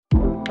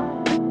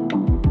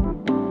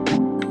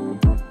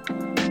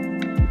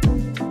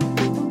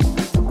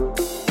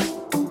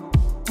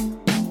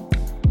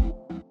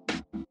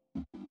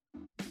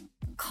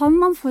Kan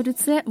man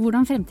forutse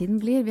hvordan fremtiden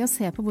blir ved å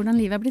se på hvordan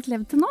livet blitt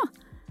levd til nå?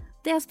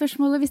 Det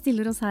spørsmålet vi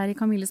stiller oss her i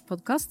Camilles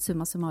podcast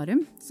Summa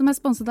Summarum, som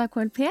sponset av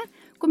KLP,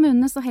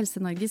 kommunenes og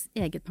Helse-Norges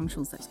eget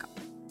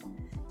pensjonsselskap.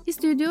 I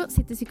studio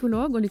sitter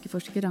psykolog og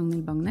lykkeforsker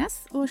Ragnhild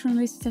Bangnes og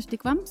journalist Kjersti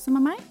Kvam, som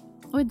meg.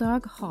 Og i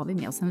dag har vi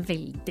med oss en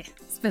veldig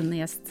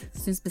spennende gjest.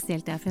 Synes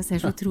spesielt det for jeg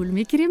ser så utrolig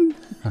mye krim.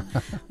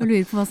 Og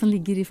lurer på hva som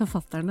ligger i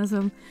forfatterne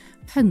som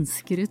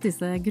pønsker ut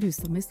disse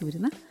grusomme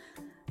historiene.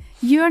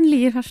 Jørn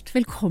Lier Harst,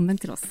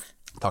 velkommen til oss.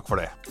 Takk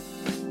for det.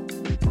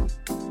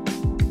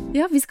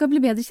 Ja, vi skal bli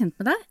bedre kjent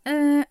med deg,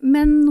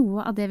 men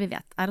noe av det vi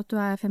vet er at du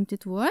er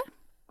 52 år,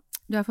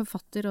 du er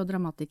forfatter og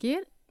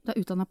dramatiker, du er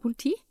utdannet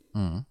politi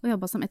og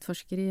jobbet som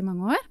etterforsker i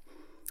mange år,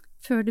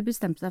 før du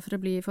bestemte deg for å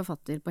bli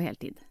forfatter på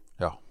heltid.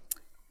 Ja.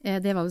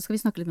 Det valget skal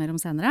vi snakke litt mer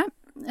om senere.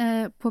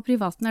 På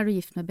privaten er du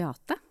gift med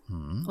Beate,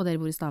 og dere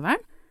bor i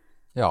Stavern.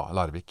 Ja,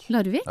 Larvik.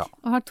 Ja.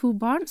 Og har 2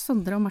 barn,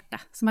 Sondre og Marte,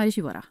 som er i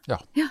 20-åra.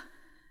 Ja.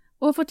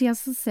 Og for tida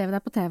så ser vi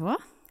deg på TV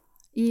også,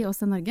 i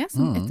Åsted Norge,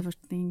 som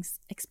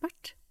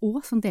etterforskningsekspert, og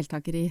som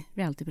deltaker i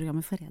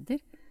reality-programmet Forræder,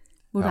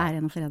 hvor du er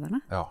en av forræderne.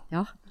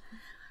 Ja.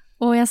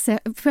 Og jeg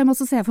må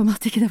også se for meg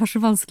at ikke det var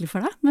så vanskelig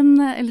for deg, men,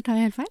 eller tar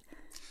jeg helt feil?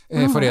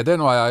 Forræder,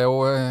 nå er jeg jo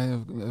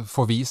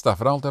forvist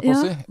derfra, alt jeg på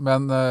å si.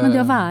 Men det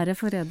å være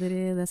forræder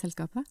i det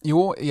selskapet?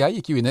 Jo, jeg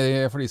gikk jo inn i,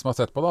 for de som har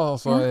sett på da,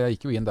 altså, jeg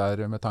gikk jo inn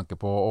der med tanke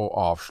på å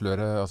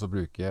avsløre, altså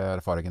bruke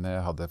erfaringene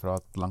jeg hadde fra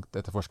et langt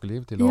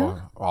etterforskerliv til å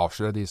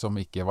avsløre de som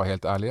ikke var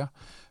helt ærlige.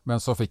 Men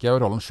så fikk jeg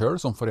jo rollen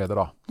selv som forræder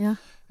da. Ja.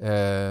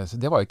 Så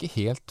det var jeg ikke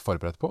helt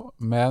forberedt på.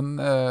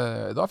 Men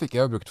da fikk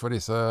jeg jo brukt for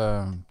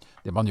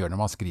det man gjør når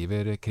man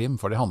skriver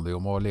krim, for det handler jo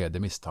om å lede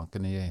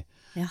mistanken i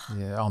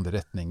andre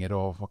retninger,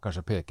 og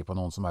kanskje peke på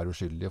noen som er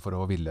uskyldige for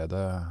å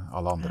villede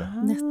alle andre.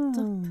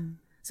 Nettopp.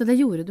 Så det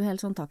gjorde du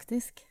helt sånn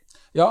taktisk?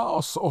 Ja,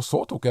 og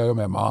så tok jeg jo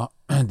med meg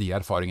de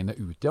erfaringene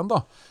ut igjen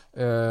da.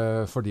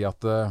 Fordi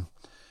at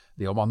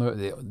det å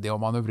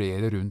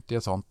manøvrere rundt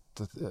i et sånt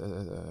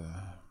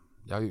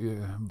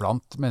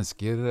blant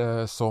mennesker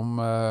som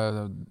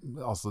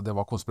altså det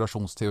var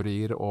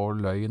konspirasjonsteorier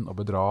og løgn og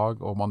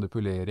bedrag og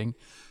manipulering,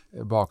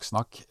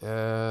 baksnakk.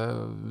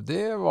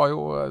 Det var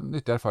jo en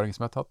nyttig erfaring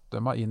som jeg har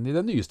tatt meg inn i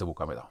den nyeste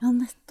boka mi da. Ja,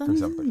 nettopp. For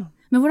eksempel.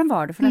 Men hvordan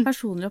var det for deg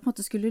personlig å på en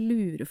måte skulle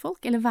lure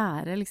folk, eller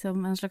være liksom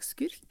en slags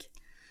skurk?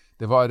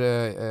 Det var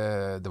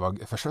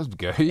først og fremst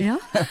gøy,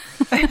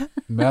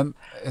 men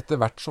etter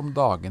hvert som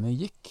dagene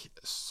gikk,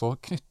 så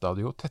knyttet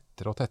det jo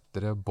tettere og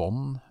tettere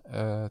bånd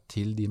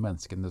til de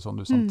menneskene som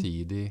du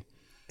samtidig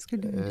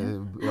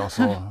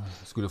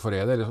skulle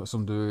forræde, eller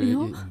som du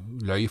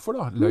løy for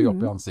da, løy opp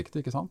i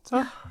ansiktet, ikke sant?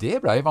 Ja.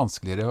 Det ble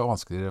vanskeligere og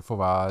vanskeligere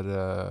for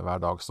hver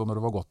dag, så når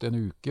det var gått en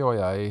uke, og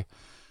jeg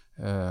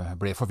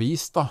ble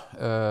forvist da,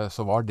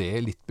 så var det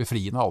litt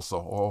befriende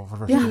altså, å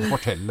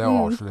fortelle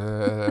og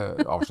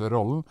avsløre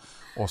rollen,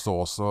 og så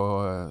også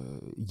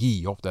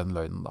gi opp den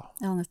løgnen da.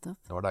 Ja, nettopp.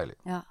 Det var deilig.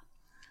 Ja.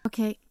 Ok,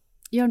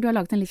 Jørn, du har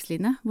laget en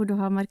livslinje hvor du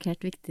har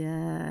markert viktige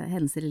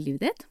hendelser i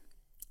livet ditt.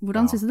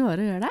 Hvordan synes du det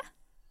var å gjøre det?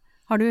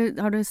 Har du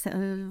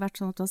vært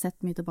sånn at du har sett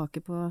mye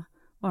tilbake på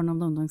barndom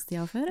og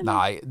ungdomstida før? Eller?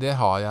 Nei, det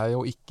har jeg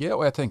jo ikke,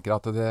 og jeg tenker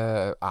at det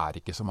er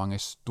ikke så mange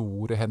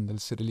store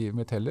hendelser i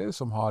livet mitt heller,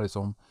 som har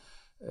liksom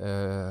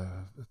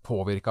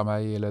påvirket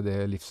meg, eller det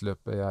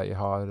livsløpet jeg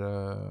har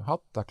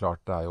hatt. Det er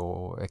klart det er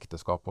jo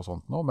ekteskap og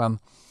sånt nå,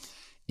 men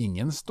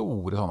ingen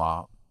store sånne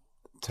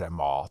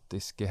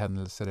traumatiske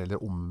hendelser eller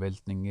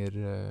omveltninger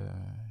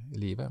i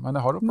livet. Men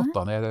jeg har jo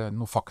gått ned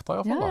noen fakta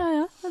i hvert fall.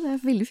 Ja, det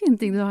er veldig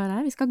fine ting du har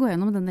her. Vi skal gå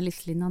gjennom denne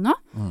livslinja nå,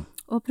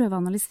 og prøve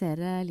å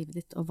analysere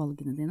livet ditt og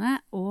valgene dine,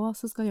 og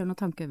så skal vi gjøre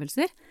noen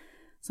tankeøvelser,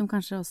 som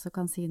kanskje også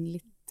kan si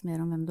litt mer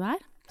om hvem du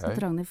er. Så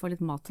at Ragnhild får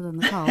litt mat til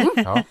denne talen.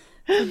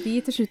 Fordi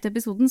til slutt i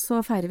episoden så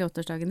feirer vi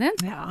 8-årsdagen din.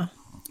 Ja.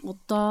 Og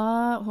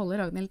da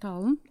holder Ragnhild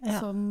talen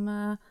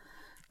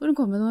hvor hun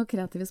kommer med noen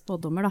kreative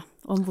spådommer da,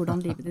 om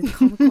hvordan livet ditt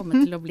kan komme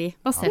til å bli,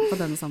 basert på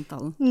denne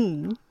samtalen.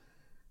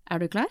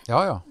 Er du klar?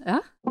 Ja.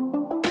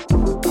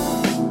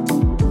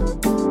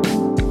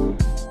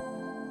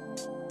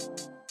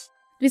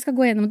 Vi skal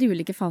gå gjennom de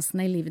ulike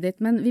fasene i livet ditt,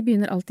 men vi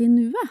begynner alltid i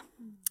nuet,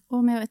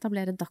 og med å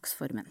etablere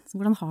dagsformen.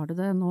 Så hvordan har du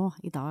det nå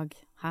i dag,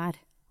 her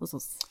hos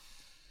oss?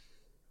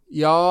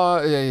 Ja,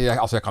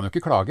 jeg kan jo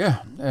ikke klage,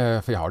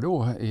 for jeg har det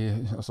jo,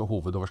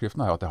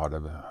 hovedoverskriften er jo at jeg har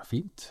det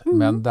fint,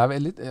 men det er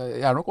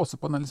jeg er nok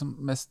også på den liksom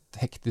mest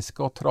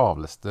hektiske og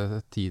travleste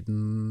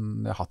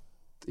tiden jeg har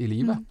hatt i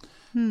livet.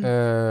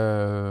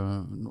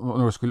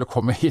 Når du skulle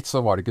komme hit,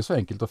 så var det ikke så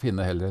enkelt å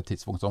finne heller et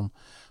tidspunkt som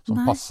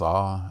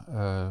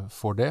passet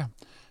for det.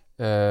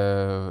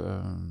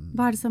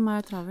 Hva er det som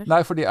er travelt?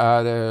 Nei, for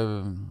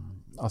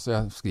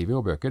jeg skriver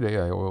jo bøker, det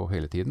gjør jeg jo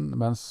hele tiden,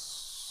 men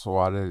så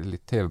er det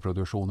litt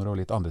TV-produksjoner og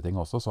litt andre ting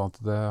også, sånn at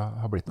det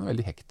har blitt en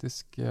veldig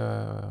hektisk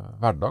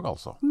hverdag,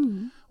 altså.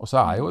 Og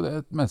så er jo det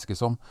et menneske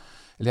som,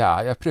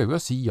 eller jeg prøver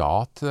å si ja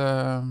til,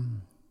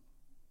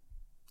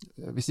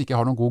 hvis jeg ikke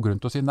har noen god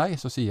grunn til å si nei,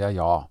 så sier jeg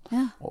ja.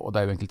 Og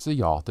det er jo enkelt å si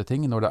ja til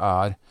ting når det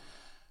er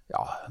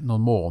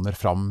noen måneder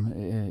fram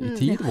i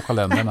tid, hvor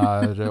kalenderen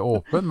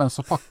åpen, men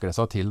så pakker det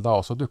seg til da,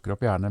 og så dukker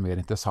opp gjerne mer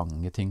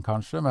interessante ting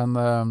kanskje,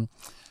 men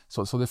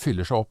så det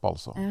fyller seg opp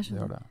altså. Det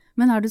gjør det.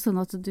 Men er det sånn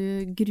at du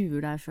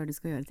gruer deg før du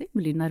skal gjøre ting?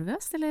 Blir du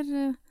nervøs, eller?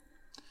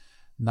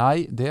 Nei,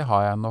 det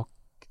har jeg nok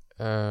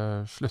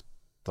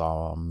slutta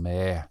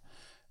med.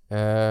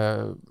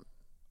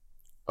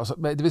 Altså,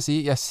 det vil si,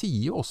 jeg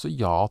sier jo også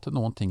ja til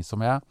noen ting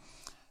som jeg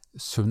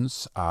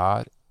synes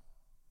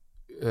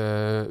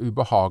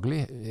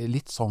ubehagelig,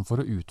 litt sånn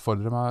for å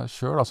utfordre meg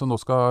selv. Altså, nå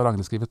skal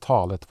Ragnhild skrive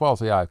tale etterpå,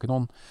 altså jeg er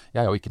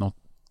jo ikke noen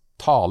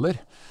taler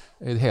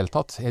i det hele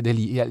tatt.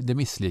 Det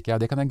misliker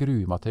jeg, det kan jeg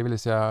grue meg til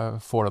hvis jeg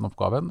får den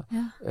oppgaven.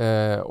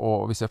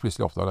 Og hvis jeg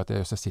plutselig oppdager at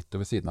jeg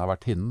sitter ved siden av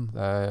vertinnen,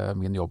 det er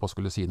min jobb å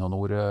skulle si noen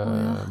ord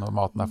når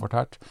maten er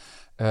fortært.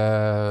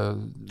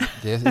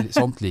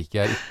 Sånt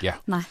liker jeg ikke.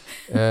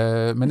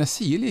 Men jeg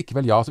sier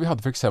likevel ja. Så vi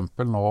hadde for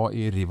eksempel nå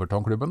i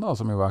Riverton-klubben, da,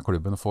 som jo er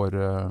klubben for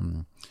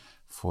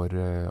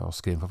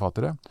oss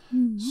krimforfattere,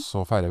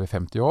 så feirer vi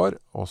 50 år,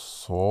 og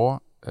så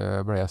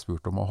ble jeg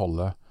spurt om å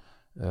holde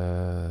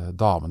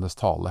damenes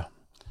tale.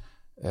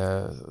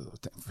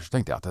 Først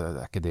tenkte jeg at det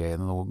er ikke det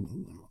noe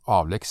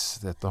avleggs,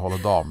 dette å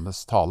holde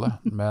damenes tale,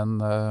 men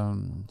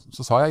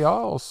så sa jeg ja,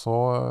 og så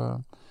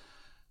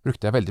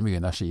brukte jeg veldig mye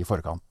energi i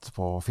forkant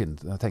på å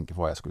tenke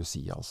på hva jeg skulle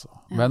si, altså.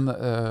 Men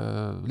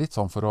litt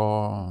sånn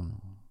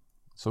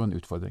som en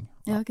utfordring.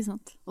 Ja, ikke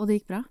sant? Og det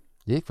gikk bra?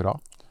 Det gikk bra.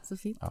 Så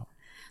fint. Ja.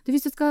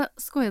 Hvis du skal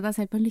skåre deg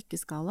selv på en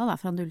lykkeskala da,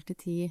 fra 0 til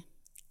 10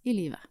 i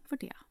livet for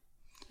tida,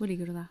 hvor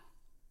ligger du da?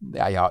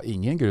 Jeg har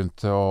ingen grunn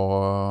til å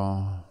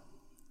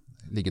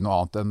ligge noe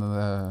annet enn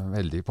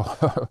veldig på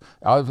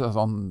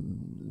sånn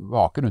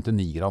vaker rundt en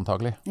 9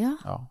 antagelig. Ja.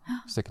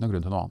 Så ikke noen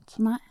grunn til noe annet.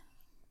 Nei.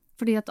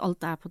 Fordi at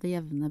alt er på det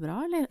jevne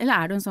bra, eller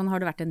er du har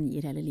du vært en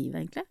 9 hele livet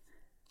egentlig?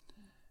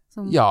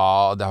 Sånn.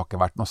 Ja, det har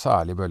ikke vært noe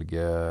særlig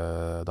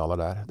bølgedaler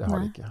der. Det har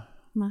det ikke.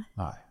 Nei.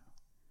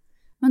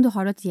 Men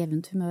har du et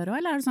jevnt humør også,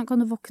 eller er det sånn, kan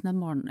du våkne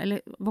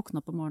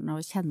opp om morgenen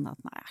og kjenne at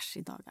nei,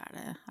 æsj, i dag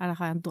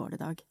har jeg en dårlig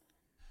dag?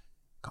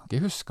 Kan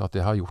ikke huske at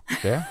jeg har gjort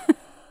det.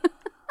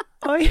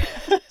 Oi!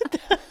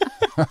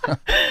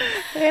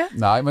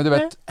 Nei, men du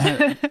vet,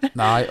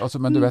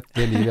 men du vet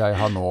det livet jeg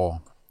har nå.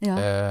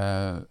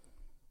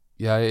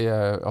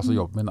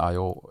 Jobben min er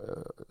jo,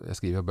 jeg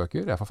skriver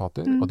bøker, jeg er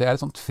forfatter, og det er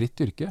et sånt fritt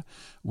yrke,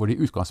 hvor det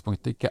i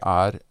utgangspunktet ikke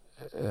er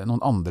noen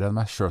andre enn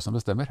meg selv som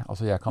bestemmer.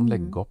 Altså jeg kan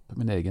legge opp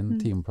min egen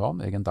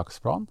timeplan, egen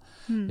dagsplan.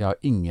 Jeg har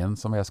ingen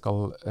som jeg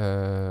skal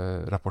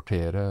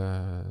rapportere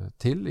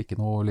til, ikke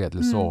noe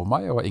ledelse over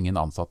meg, og ingen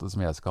ansatte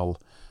som jeg skal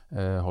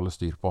holde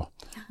styr på.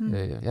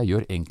 Jeg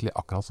gjør egentlig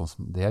akkurat sånn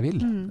som det jeg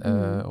vil.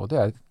 Og det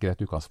er et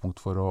greit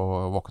utgangspunkt for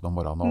å våkne om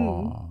morgenen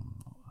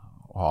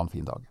og ha en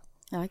fin dag.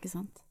 Ja, ikke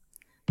sant?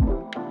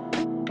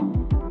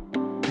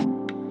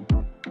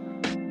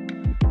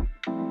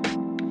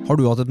 Har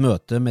du hatt et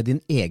møte med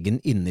din egen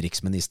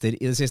innenriksminister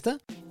i det siste?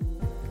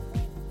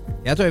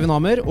 Jeg heter Øyvind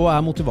Hammer og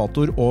er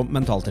motivator og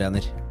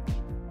mentaltrener.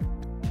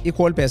 I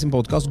KLP sin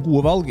podcast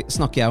Gode valg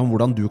snakker jeg om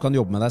hvordan du kan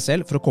jobbe med deg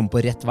selv for å komme på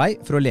rett vei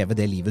for å leve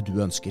det livet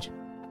du ønsker.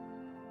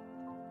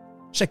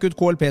 Sjekk ut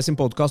KLP sin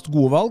podcast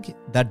Gode valg,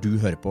 der du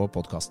hører på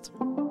podcast.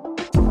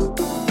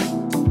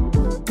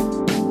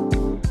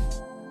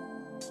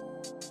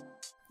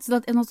 Så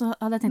nå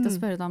hadde jeg tenkt å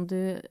spørre deg om du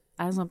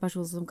er en sånn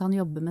person som kan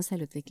jobbe med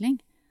selvutvikling.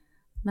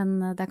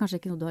 Men det er kanskje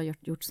ikke noe du har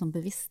gjort som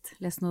bevisst.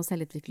 Lest noen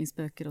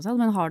selvutviklingsbøker og sånn.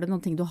 Men har du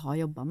noen ting du har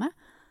jobbet med?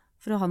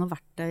 For å ha noe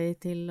verktøy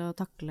til å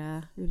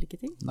takle ulike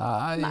ting?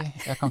 Nei,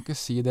 jeg kan ikke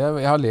si det.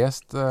 Jeg har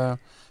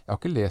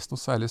ikke lest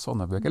noe særlig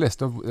sånne bøker. Jeg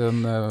leste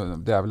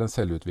det er vel en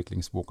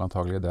selvutviklingsbok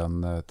antagelig,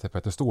 den til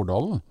Petter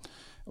Stordalen,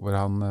 hvor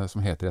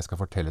som heter 'Jeg skal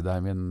fortelle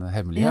deg min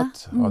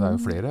hemmelighet'. Og det er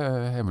jo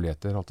flere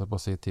hemmeligheter, holdt jeg på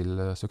å si,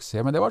 til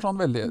suksess. Men det var sånn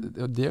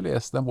det å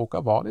lese den boka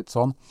var litt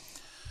sånn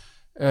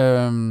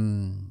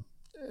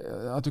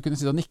at du kunne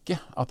si og nikke,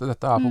 at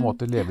dette er på en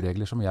måte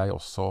leveregler som jeg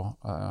også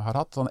har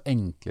hatt, sånne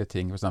enkle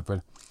ting, for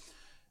eksempel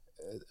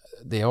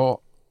det og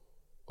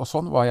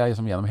sånn var jeg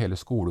liksom gjennom hele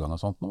skolegang og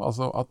sånt,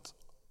 altså at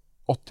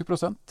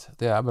 80%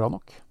 det er bra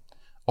nok,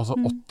 altså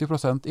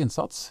 80%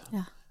 innsats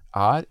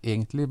er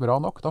egentlig bra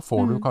nok. Da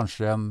får du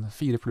kanskje en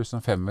 4 pluss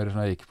en 5 som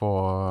jeg gikk på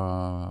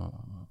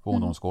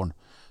ungdomsskolen,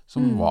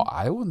 som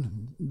er jo en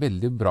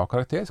veldig bra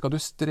karakter. Skal du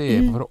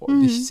streve for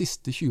de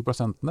siste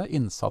 20%,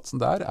 innsatsen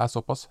der er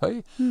såpass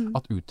høy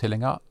at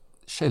uttellinga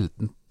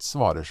sjelden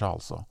svarer seg,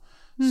 altså.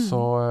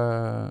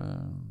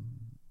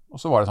 Og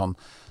så var det sånn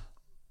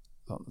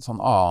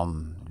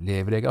annen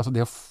leveregel, altså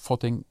det å få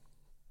ting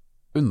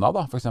unna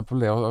da, for eksempel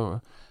det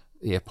å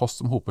e-post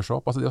som hoper seg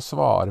opp, altså det å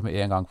svare med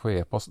en gang på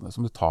e-post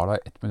som det tar deg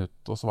 1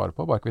 minutt å svare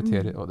på, bare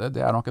kvittere, og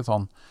det er nok en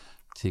sånn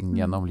ting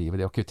gjennom livet,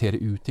 det å kvittere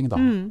ut ting da.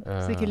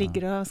 Så ikke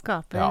ligger og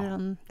skaper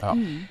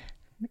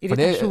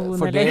irritasjon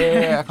for det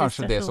er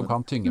kanskje det som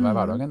kan tynge meg i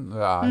hverdagen.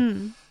 Det er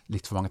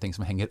litt for mange ting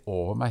som henger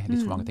over meg,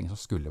 litt for mange ting som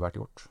skulle vært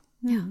gjort.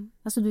 Ja,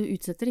 altså du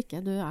utsetter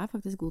ikke, du er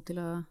faktisk god til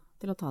å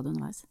ta det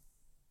underveis.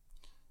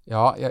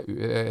 Ja, jeg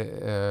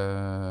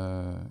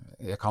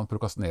kan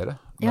prokrastinere,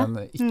 men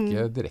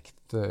ikke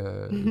direkte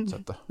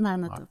utsette. Nei,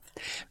 nettopp.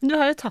 Men du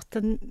har jo tatt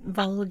en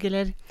valg,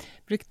 eller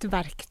brukt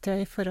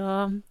verktøy for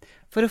å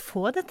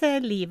få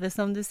dette livet,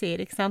 som du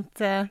sier, ikke sant?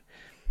 Er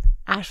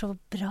så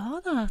bra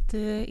da, at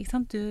ikke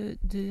sant?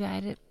 Du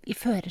er i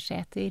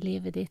førersetet i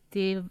livet ditt,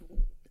 i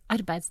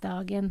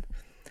arbeidsdagen.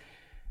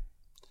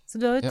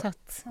 Så du har jo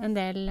tatt en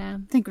del...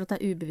 Tenker du at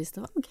det er ubevisste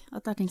valg?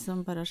 At det er ting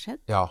som bare har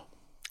skjedd? Ja.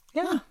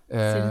 Ja,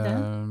 sier du det?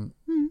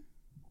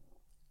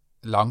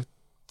 Langt,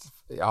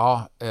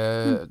 ja.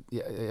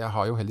 Jeg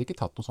har jo heller ikke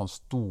tatt noen sånne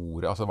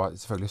store, altså det var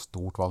selvfølgelig et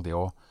stort valg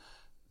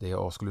det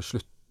å skulle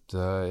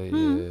slutte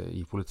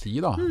i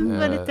politiet da. Det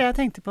var litt det jeg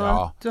tenkte på.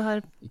 Ja, Du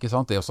har... ikke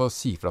sant? Det å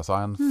si fra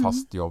seg en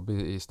fast jobb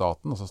i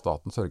staten, altså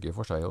staten sørger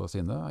for seg og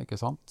sine,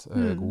 ikke sant?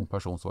 God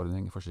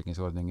pensjonsordning,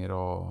 forsikringsordninger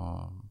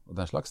og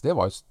den slags. Det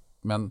var jo,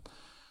 men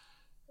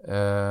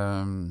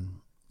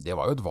det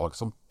var jo et valg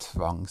som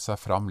tvang seg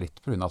fram litt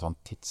på grunn av sånn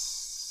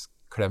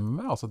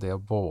tidsklemme, altså det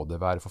å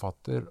både være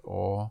forfatter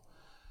og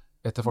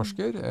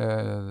etterforsker.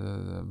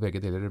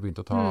 Begge deler begynte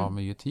å ta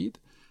mye tid.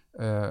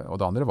 Og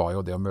det andre var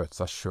jo det å møte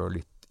seg selv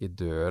litt i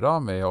døra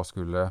med å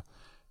skulle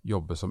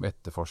jobbe som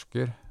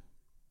etterforsker,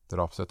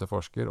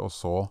 drapsetterforsker, og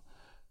så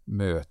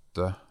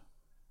møte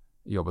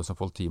jobben som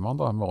politimann,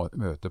 da,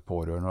 møte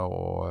pårørende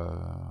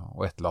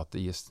og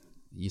etterlatte i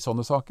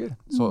sånne saker.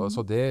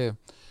 Så det...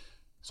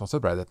 Sånn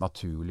sett ble det et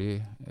naturlig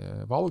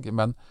valg,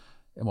 men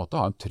jeg måtte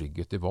ha en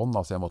trygghet i bånd.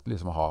 Altså jeg måtte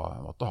liksom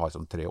ha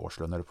 3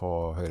 årslønner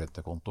på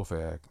høyrentekonto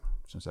før jeg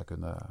synes jeg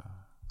kunne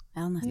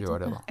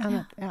gjøre det.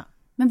 Da. Ja.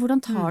 Men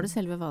hvordan tar du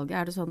selve valget?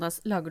 Er det sånn, da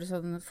lager du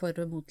sånne for-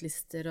 og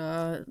motlister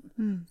og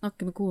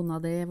snakker med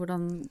kona di?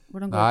 Hvordan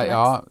går det? Nei,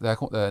 ja,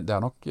 det er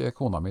nok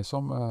kona mi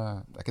som...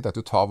 Det er ikke det at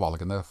du tar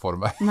valgene for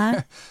meg,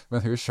 men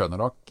hun skjønner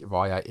nok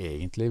hva jeg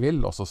egentlig vil,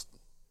 og så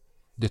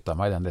dytter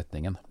meg i den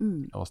retningen,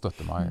 og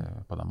støtter meg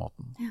på den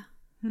måten. Ja.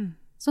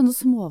 Sånne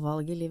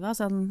småvalg i livet,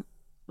 sånn,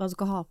 hva du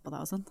skal ha på deg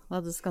og sånn,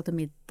 hva du skal til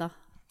middag.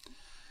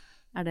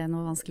 Er det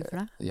noe vanskelig for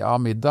deg? Ja,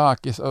 middag er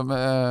ikke så...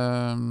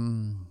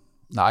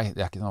 Nei,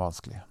 det er ikke noe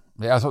vanskelig.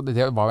 Hva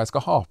jeg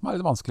skal ha på meg er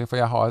litt vanskelig, for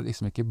jeg har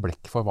liksom ikke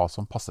blikk for hva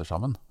som passer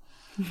sammen.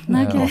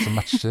 Nei, okay. Hva som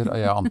matcher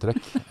i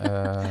antrekk.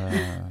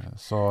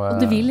 Og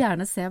du vil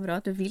gjerne se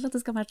bra ut, du vil at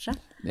det skal matche?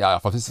 Ja,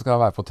 for hvis det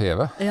skal være på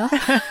TV. Ja.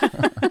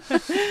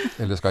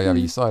 Eller skal i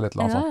avisa, eller et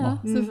eller annet sånt. Ja,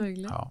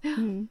 selvfølgelig. Ja.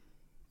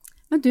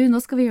 Men du,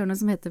 nå skal vi gjøre noe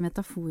som heter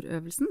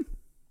metaforøvelsen.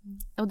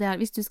 Og det er,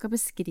 hvis du skal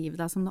beskrive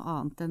deg som noe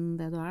annet enn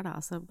det du er da,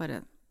 altså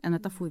bare en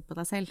metafor på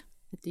deg selv,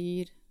 et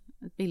dyr,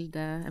 et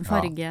bilde, en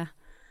farge,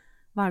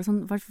 hva er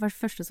det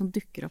første som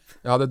dukker opp?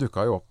 Ja, det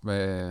dukket jo opp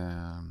med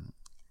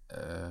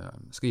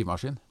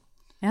skrivemaskin.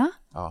 Ja?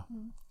 Ja.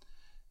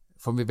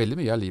 For veldig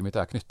mye av livet mitt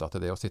er knyttet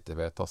til det å sitte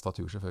ved et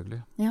tastatur,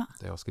 selvfølgelig. Ja.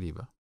 Det å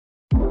skrive.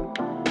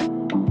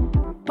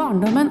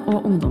 Barndommen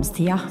og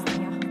ungdomstida.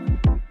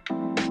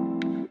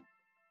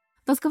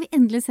 Da skal vi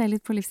endelig se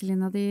litt på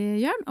livslinja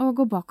di, Jørn, og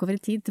gå bakover i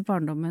tid til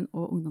barndommen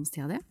og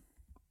ungdomstida di.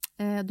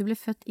 Du ble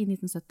født i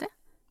 1970,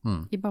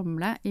 i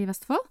Bamble i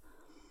Vestfold,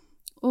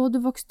 og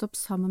du vokste opp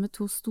sammen med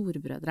 2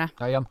 storebrødre.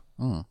 Ja, igjen.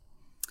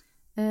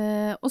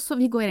 Og så,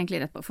 vi går egentlig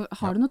rett på, for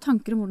har du noen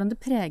tanker om hvordan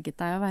det preget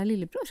deg å være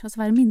lillebror,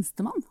 altså være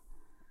minstemann?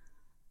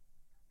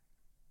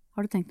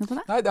 Har du tenkt noe på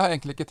det? Nei, det har jeg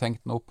egentlig ikke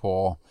tenkt noe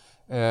på.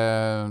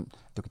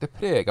 Det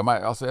preget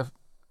meg, altså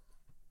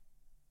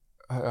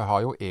jeg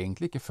har jo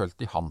egentlig ikke følt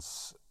i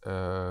hans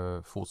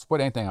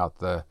fotspor. En ting er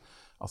at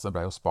jeg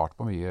ble jo spart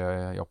på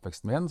mye i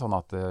oppveksten min, sånn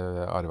at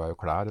jeg arvet jo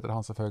klær etter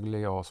han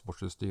selvfølgelig, og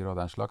sportsutstyr og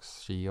den slags,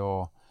 ski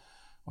og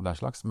den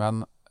slags, men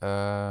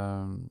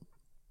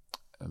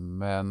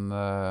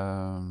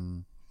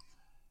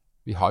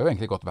vi har jo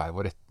egentlig gått hver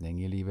vår retning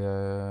i livet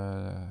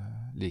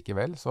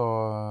likevel, så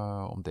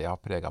om det har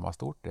preget meg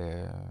stort,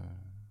 det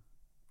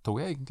tror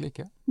jeg egentlig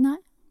ikke. Nei.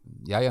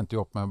 Jeg endte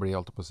jo opp med å bli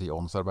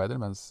åndsarbeider,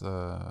 mens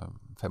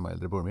 5 år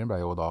eldre broren min ble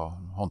jo da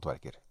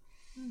håndverker.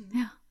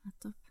 Ja,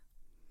 nettopp.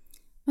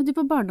 Men du,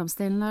 på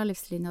barndomsdelen av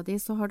livslinja di,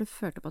 så har du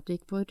ført opp at du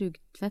gikk på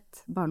Rugtvedt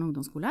barne- og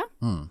ungdomsskole.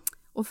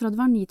 Og fra du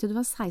var 9 til du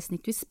var 16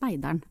 gikk du i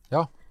speideren.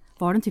 Ja.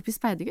 Var du en typisk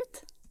speidergutt?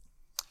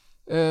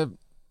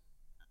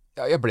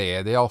 Ja, jeg ble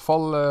det i alle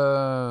fall.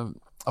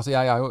 Altså,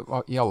 jeg er jo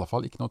i alle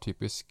fall ikke noe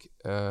typisk...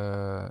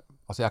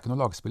 altså, jeg er ikke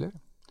noen lagspiller.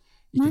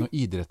 Ikke noen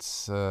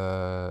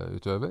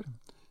idrettsutøver.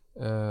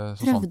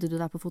 Prøvde du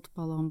deg på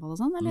fotball og håndball og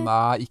sånn, eller?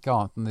 Nei, ikke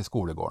annet enn i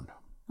skolegården.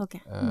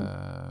 Okay.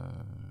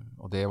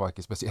 Og det var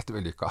ikke spesielt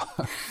vellykket.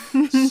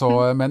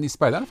 Men i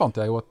speideren fant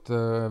jeg jo et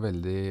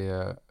veldig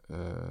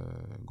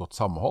godt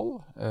samhold.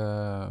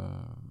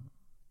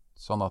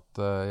 Sånn at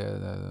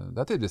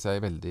der trivdes jeg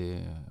i veldig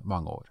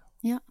mange år.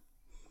 Ja.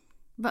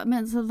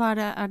 Men så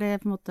er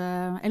det på en måte,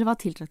 eller hva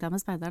tiltrakk deg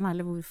med speideren,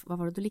 eller hva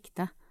var det du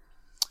likte?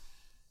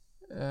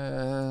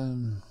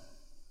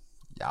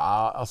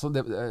 Ja, altså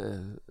det...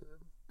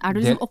 Er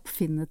du liksom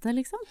oppfinnete,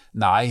 liksom?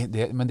 Nei,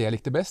 men det jeg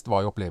likte best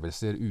var jo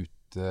opplevelser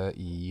ute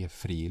i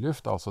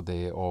friluft. Altså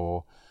det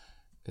å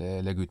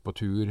legge ut på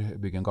tur,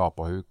 bygge en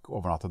gapahuk,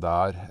 overnatte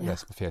der,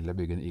 reise på fjellet,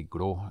 bygge en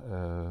iglo,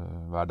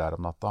 være der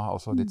om natta.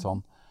 Altså litt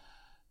sånn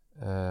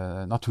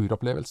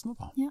naturopplevelsene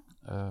da. Ja.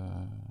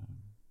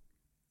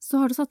 Så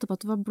har du satt opp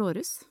at du var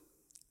blåruss.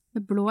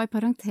 Med blå i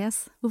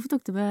parentes. Hvorfor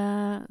tok du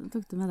med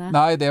det?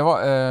 Nei, det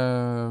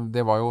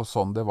var jo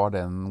sånn det var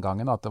den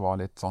gangen, at det var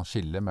litt sånn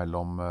skille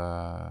mellom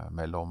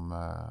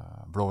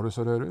blåruss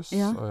og rødruss.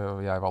 Ja.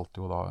 Og jeg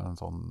valgte jo da en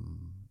sånn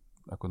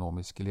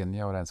økonomisk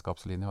linje og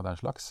regnskapslinje og den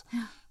slags.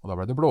 Ja. Og da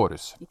ble det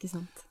blåruss. Ikke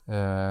sant?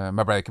 Men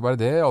jeg ble ikke bare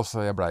det,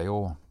 altså jeg ble jo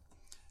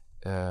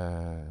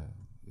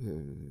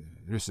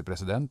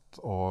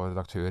russepresident og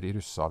redaktør i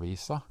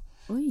Russeavisa.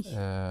 Oi.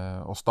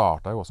 Og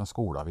startet jo også en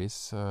skoleavis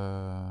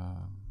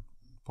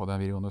på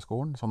den videregående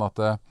skolen. Sånn at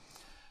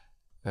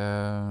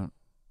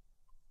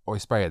og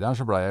i Speideren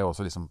så ble jeg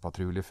også liksom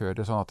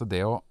patruljefører, sånn at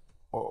det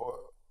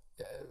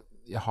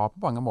jeg har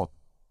på mange måter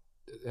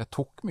jeg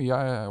tok mye,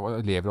 og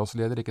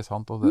elevrådsleder, ikke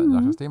sant, og det der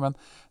slags ting, men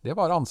det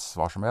var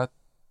ansvar som jeg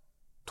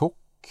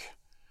tok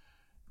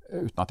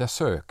uten at jeg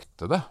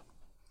søkte det,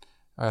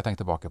 har jeg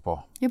tenkt tilbake på.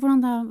 Ja, hvordan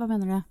da? Hva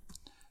mener du?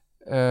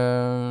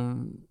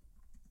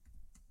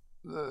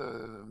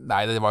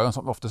 Nei, det var jo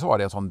ofte så var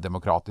det en sånn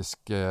demokratisk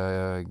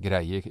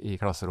greie i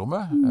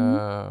klasserommet,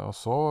 og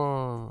så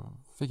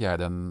fikk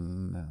jeg den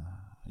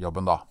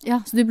jobben da.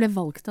 Ja, så du ble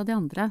valgt av de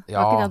andre? Det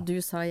var ikke det at du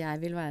sa jeg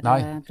vil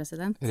være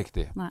president?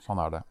 Riktig, Nei.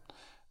 Sånn er det.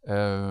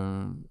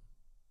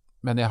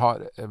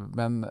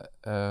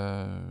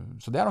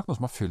 Så det er nok noe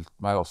som har fylt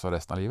meg også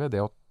resten av livet,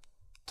 det å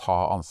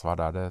ta ansvar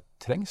der det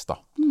trengs da.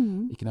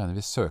 Ikke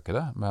nødvendigvis søke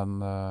det,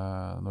 men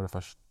når det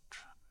først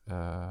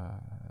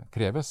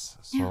kreves,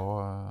 så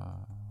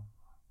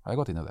har jeg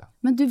gått inn i det.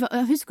 Men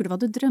husker du hva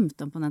du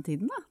drømte om på den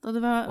tiden da? Da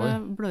du var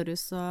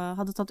blåruss og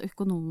hadde tatt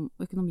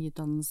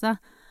økonomiutdannelse.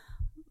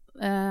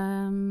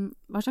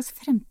 Hva slags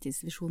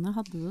fremtidsvisjoner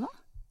hadde du da?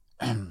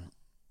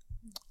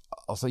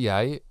 Altså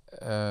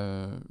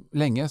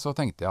lenge så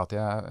tenkte jeg at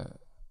jeg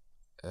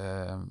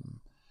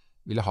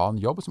ville ha en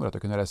jobb som gjorde at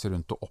jeg kunne reise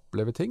rundt og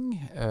oppleve ting.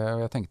 Og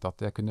jeg tenkte at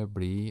jeg kunne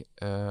bli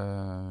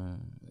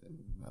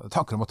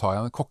tanker om å ta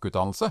en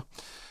kokkeutdannelse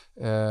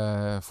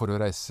for å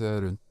reise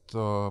rundt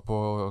på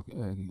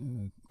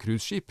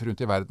cruiseskip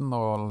rundt i verden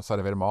og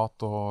servere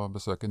mat og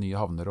besøke nye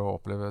havner og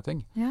oppleve ting.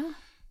 Ja.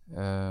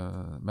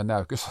 Men jeg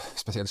er jo ikke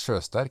spesielt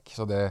sjøsterk,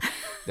 så det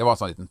var en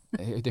sånn liten,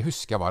 det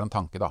husker jeg var en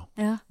tanke da.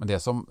 Ja. Men det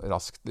som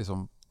raskt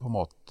liksom på en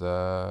måte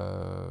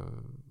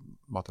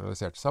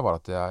materialiserte seg var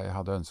at jeg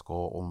hadde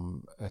ønsket om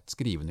et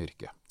skrivende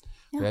yrke.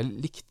 For jeg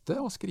likte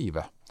å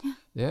skrive.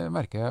 Det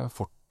merker jeg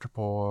fort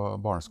på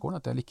barneskolen,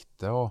 at jeg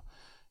likte det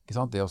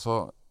å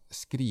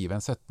skrive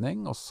en setning,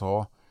 og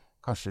så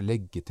kanskje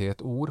legge til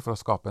et ord for å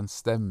skape en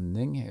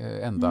stemning,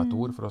 enda et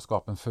ord for å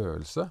skape en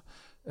følelse.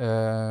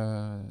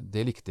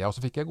 Det likte jeg, og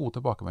så fikk jeg gode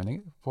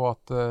tilbakemeldinger på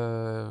at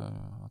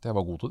jeg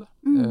var god til det.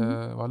 Det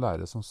var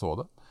lærere som så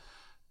det.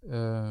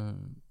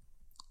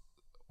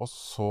 Og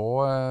så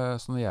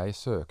når jeg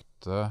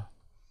søkte,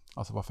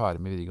 altså var ferdig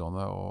med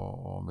videregående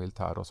og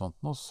militær og sånt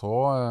nå, så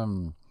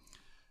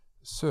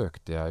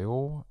søkte jeg jo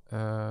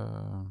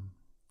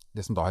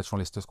det som da het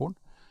Journalisthøgskolen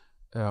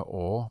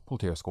og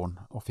Politihøgskolen,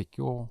 og fikk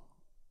jo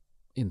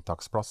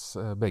inntaksplass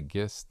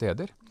begge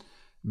steder,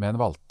 men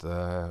valgte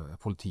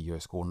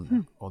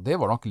Politihøgskolen. Og det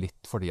var nok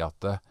litt fordi at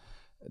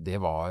det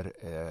hadde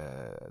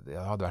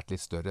vært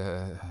litt større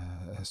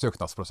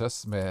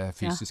søknadsprosess med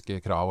fysiske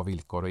krav og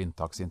vilkår og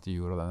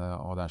inntaksintervjuer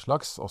og den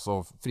slags, og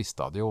så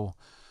fristet det jo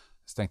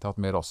strengt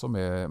tatt mer også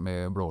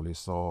med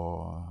blålys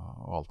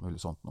og alt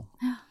mulig sånt nå.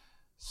 Ja.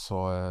 Så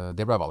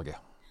det ble valget.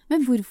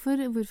 Men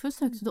hvorfor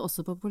søkte du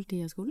også på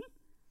Politihøgskolen?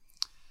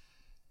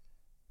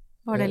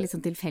 Var det litt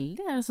sånn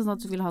tilfeldig? Er det sånn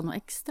at du ville ha noe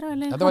ekstra,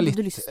 eller hadde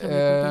du lyst til å bli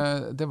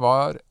politi? Det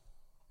var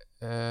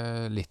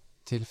litt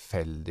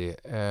tilfeldig,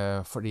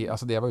 fordi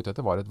altså det jeg var ute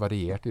etter var et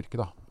variert yrke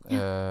da.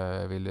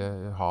 Jeg ville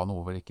ha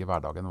noe hvor ikke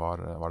hverdagen var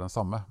den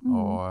samme,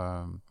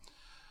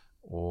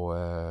 og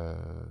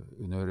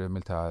under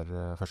militær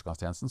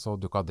førstegangstjenesten så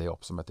dukket det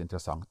opp som et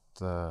interessant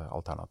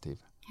alternativ.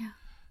 Ja.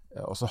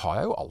 Og så har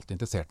jeg jo alltid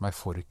interessert meg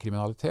for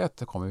kriminalitet.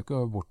 Det kommer jo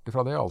ikke bort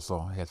fra det, altså.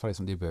 Helt fra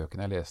liksom de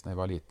bøkene jeg leste da jeg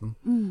var liten.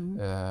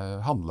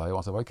 Handlet jo,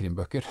 altså det var jo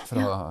krimbøker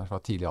fra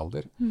tidlig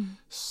alder.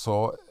 Så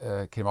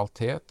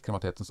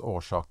kriminalitetens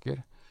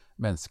årsaker,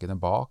 menneskene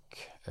bak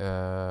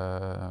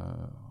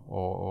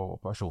og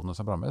personene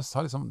som rammes,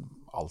 har liksom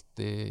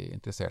alltid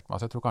interessert meg.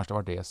 Så jeg tror kanskje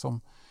det var det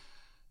som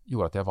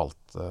gjorde at jeg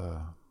valgte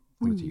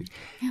politiet.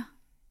 Ja.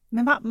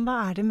 Men hva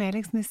er det med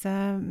liksom disse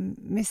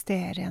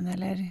mysteriene,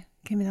 eller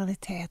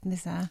kriminaliteten,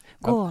 disse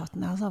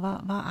gåtene, altså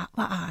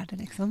hva er det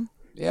liksom?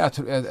 Jeg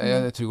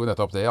tror jo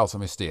nettopp det,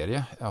 altså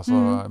mysteriet, altså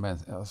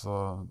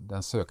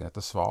den søken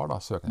etter svar da,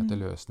 søken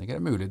etter løsninger.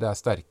 Mulig det er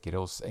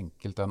sterkere hos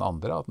enkelte enn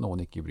andre, at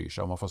noen ikke bryr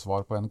seg om å få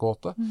svar på en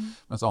gåte,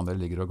 mens andre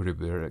ligger og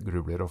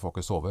grubler og får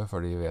ikke sove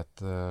før de vet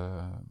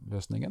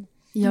løsningen.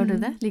 Gjør du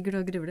det? Ligger du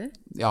og grubler?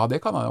 Ja,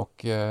 det kan jeg nok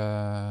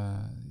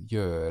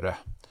gjøre.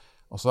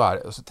 Og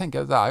så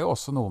tenker jeg, det er jo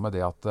også noe med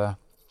det at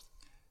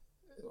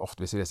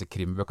ofte hvis vi leser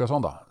krimbøker og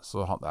sånn da,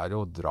 så er det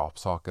jo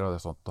drapssaker og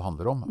det sånt det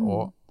handler om,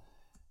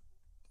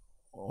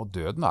 og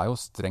døden er jo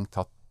strengt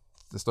tatt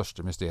det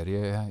største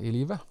mysteriet i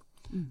livet.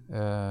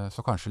 Så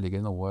kanskje ligger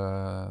det noe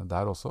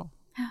der også.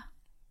 Ja.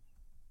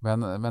 Men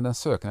den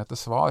søken etter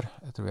svar,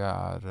 jeg tror jeg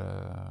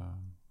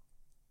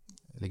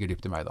ligger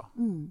dypt i meg da.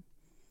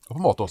 Og på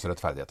en måte også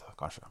rettferdighet,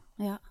 kanskje.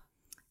 Ja.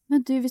 Men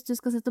du, hvis du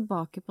skal se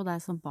tilbake på deg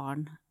som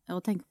barn,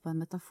 og tenke på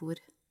en metafor,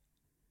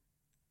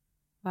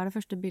 hva det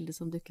første bildet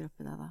som dukker opp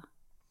i deg da?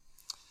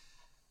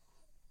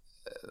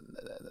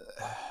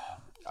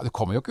 Ja, det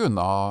kommer jo ikke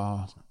unna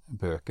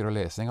bøker og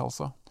lesing,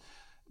 altså.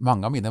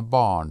 Mange av mine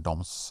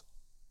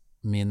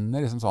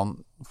barndomsminner, liksom sånn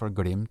for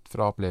glimt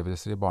fra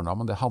opplevelser i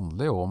barndommen, det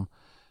handler jo om å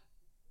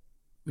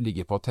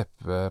ligge på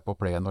teppet på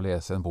plenen og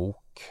lese en bok,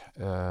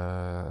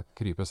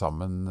 krype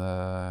sammen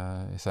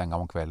i senga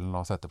om kvelden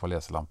og sette på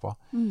leselampa.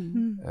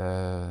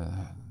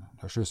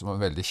 Høres ut som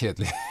en veldig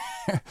kjedelig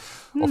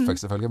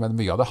oppvekst selvfølgelig, men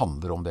mye av det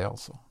handler om det,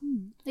 altså.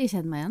 Jeg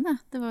kjenner meg igjen, det.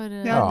 Det var,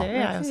 Ja, det gjør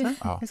jeg også.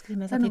 Ja. Jeg skulle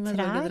med seg til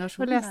trær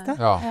og leste.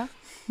 Ja. Ja.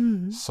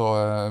 Så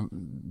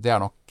det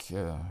er nok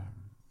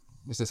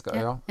hvis det skal,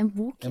 ja. En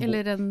bok,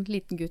 eller en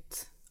liten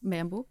gutt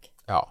med en bok.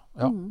 Ja.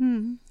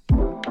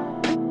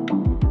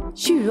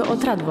 20- og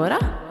 30-åra.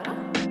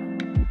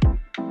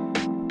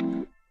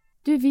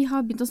 Du, vi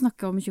har begynt å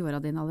snakke om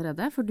 20-åra dine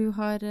allerede, for du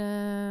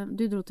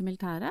dro til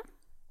militæret.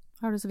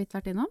 Har du så vidt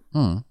vært innom?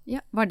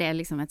 Ja. Var det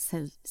liksom et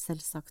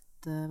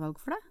selvsagt valg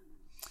for deg?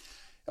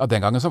 Ja,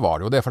 den gangen så var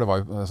det jo det, for det var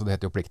jo, altså det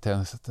heter jo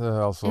plikttjeneste,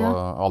 altså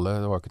alle,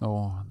 det var jo ikke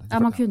noe... Ja,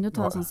 man kunne jo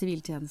ta sånn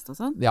siviltjeneste og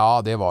sånn.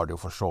 Ja, det var det jo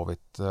for så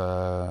vidt,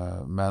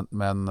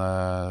 men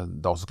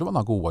da skulle man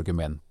ha gode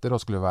argumenter,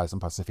 og skulle være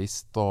som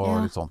pasifist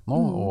og litt sånt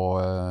noe,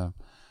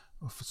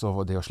 og så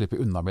det å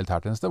slippe unna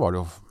militærtjeneste var det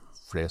jo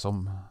flere som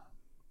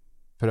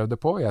prøvde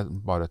på. Jeg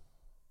bare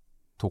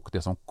tok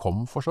det som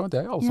kom for så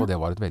vidt, altså det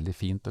var et veldig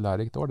fint og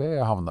lærerikt år,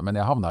 men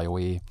jeg havna jo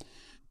i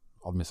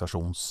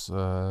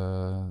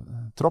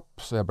administrasjonstropp,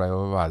 så jeg ble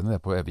jo værende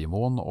nede på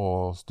Evjemoen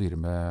og styre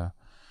med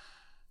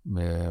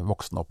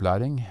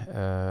voksenopplæring.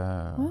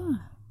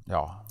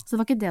 Ja. Så det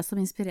var ikke det som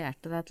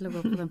inspirerte deg til å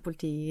gå på den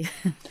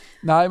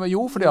Nei, men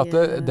jo, fordi at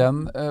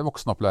den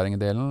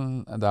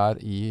voksenopplæringen-delen der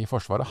i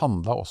Forsvaret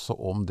handlet også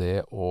om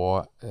det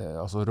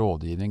altså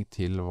rådgivning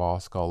til hva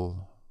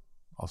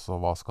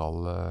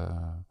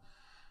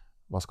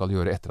skal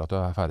gjøre etter at du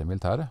er ferdig i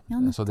militæret. Ja,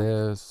 så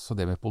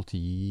det med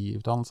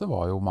politiutdannelse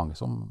var jo mange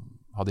som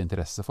hadde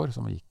interesse for,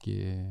 som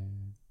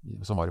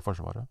var i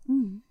Forsvaret.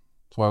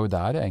 Så var jo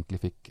der jeg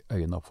egentlig fikk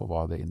øynene opp for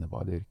hva det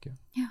innebar, det yrket.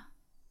 Ja.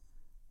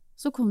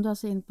 Så kom du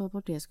altså inn på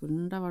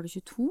Politihøgskolen, da var du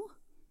 22.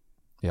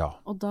 Ja.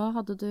 Og da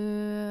hadde du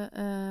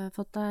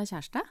fått deg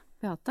kjæreste,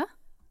 Beate,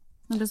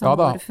 når du sa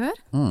året før.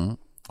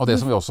 Og det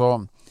som vi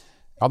også...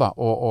 Ja da,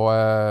 og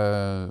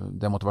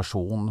det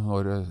motivasjonen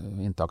når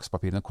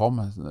inntakspapirene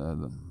kom,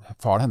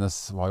 faren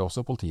hennes var jo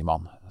også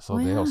politimann, så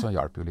det også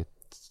hjalp jo litt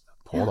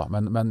på da.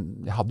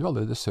 Men jeg hadde jo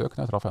allerede søkt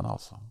når jeg traff henne,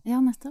 altså. Ja,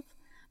 nettopp.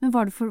 Men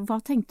hva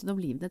tenkte du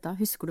om livet ditt da?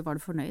 Husker du, var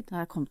du fornøyd? Jeg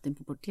har kommet inn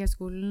på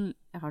Politihøgskolen,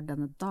 jeg har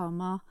denne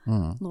dama,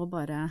 nå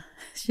bare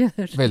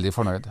kjører. Veldig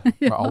fornøyd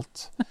med alt.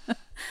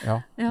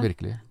 Ja,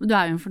 virkelig. Men du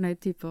er jo en fornøyd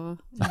type, og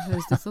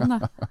høres det sånn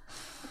da.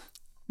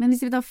 Men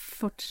hvis vi da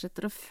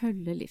fortsetter å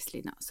følge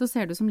livslinja, så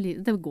ser du som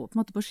det går på en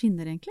måte på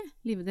skinner egentlig,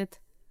 livet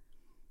ditt.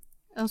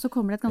 Og så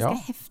kommer det et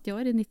ganske heftig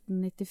år i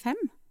 1995,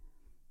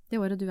 det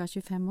året du er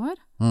 25 år.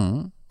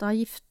 Da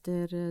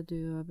gifter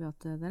du og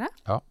Beate dere,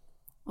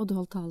 og du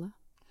holdt tale.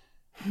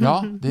 Ja,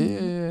 det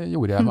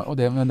gjorde jeg,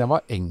 men det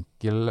var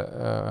enkel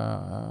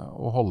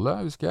å holde,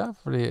 husker jeg.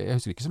 Fordi jeg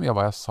husker ikke så mye av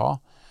hva jeg sa,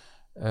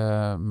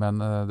 men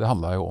det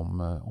handlet jo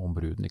om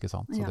bruden, ikke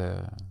sant? Så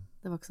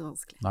det var ikke så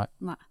vanskelig.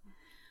 Nei.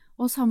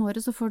 Og samme året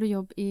så får du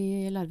jobb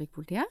i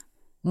Larvik-politiet.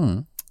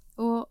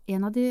 Og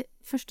en av de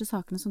første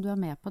sakene som du er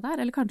med på der,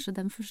 eller kanskje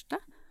den første,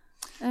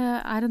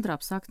 er en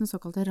drapssak, den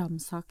såkalte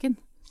Ram-saken.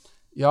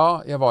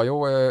 Ja, jeg var jo...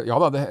 Ja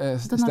da, det stemmer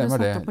det. Den har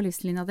du satt opp på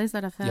livslinja di, så det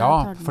er derfor jeg tar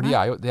den med. For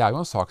det er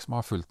jo en sak som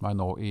har fulgt meg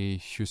nå i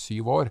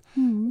 27 år.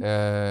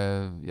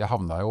 Jeg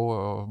havna jo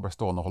og ble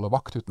stående og holde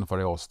vakt utenfor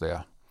det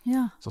åstedet.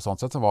 Ja. Så sånn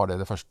sett så var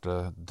det første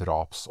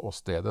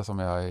drapsåstedet som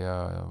jeg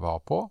var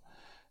på.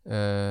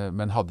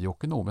 Men hadde jo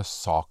ikke noe med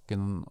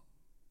saken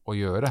å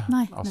gjøre.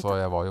 Nei, altså,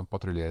 jeg var jo en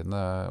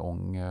patruljerende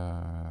ung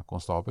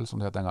konstabel, som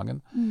det het den gangen.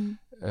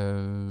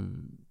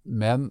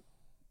 Men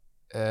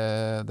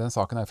den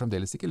saken er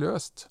fremdeles ikke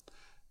løst.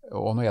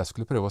 Og når jeg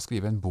skulle prøve å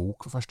skrive en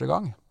bok for første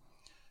gang,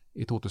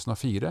 i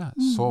 2004,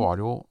 så var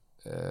det jo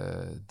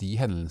de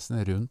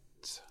hendelsene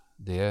rundt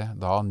det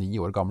da 9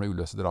 år gamle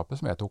uløste drapet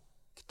som jeg tok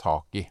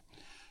tak i.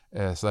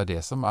 Så det er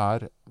det som er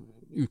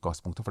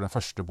utgangspunktet for den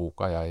første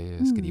boka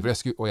jeg skriver.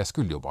 Og jeg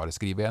skulle jo bare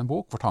skrive en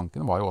bok, for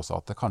tanken var jo også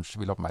at det kanskje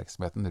ville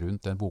oppmerksomheten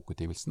rundt den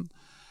bokutgivelsen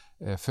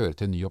føre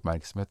til ny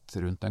oppmerksomhet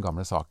rundt den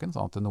gamle saken,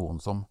 sånn at noen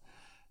som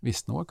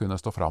visste noe kunne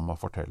stå fram og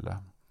fortelle.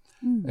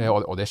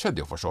 Og det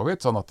skjedde jo for så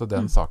vidt, sånn at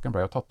den saken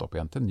ble jo tatt opp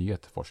igjen til ny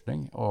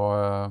etterforskning.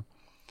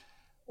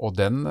 Og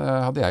den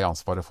hadde jeg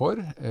ansvaret for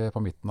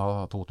på midten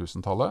av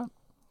 2000-tallet.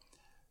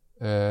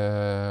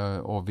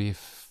 Og vi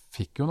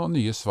fikk jo noen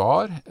nye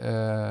svar,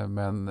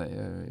 men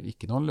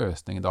ikke noen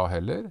løsning da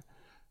heller.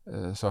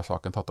 Så er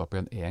saken tatt opp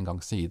igjen en gang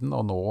siden,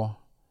 og nå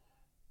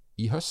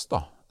i høst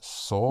da,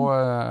 så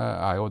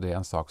jo det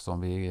en sak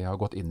som vi har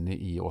gått inn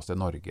i Åsted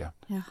Norge.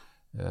 Ja.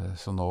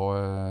 Så nå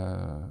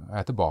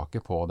jeg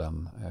tilbake på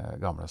den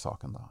gamle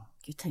saken da.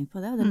 Gud, tenk på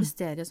det, og det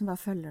mysteriet som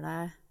bare følger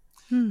deg.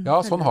 Ja,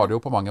 sånn har det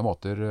jo på mange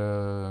måter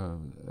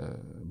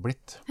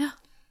blitt. Ja.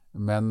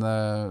 Men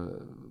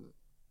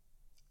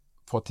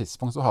på et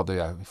tidspunkt så hadde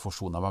jeg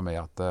forsonet meg med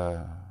at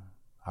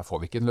her får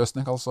vi ikke en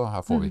løsning, altså.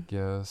 Her får vi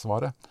ikke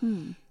svaret.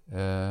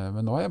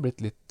 Men nå har jeg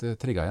blitt litt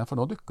trigget igjen,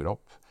 for nå dukker det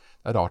opp.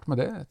 Det rart med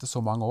det. Etter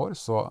så mange år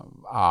så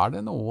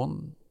det noen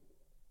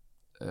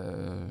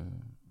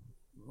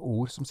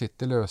ord som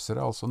sitter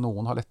løsere. Altså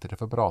noen har lettere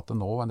for å prate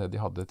nå enn det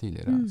de hadde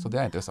tidligere. Så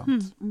det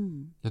interessant.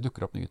 Det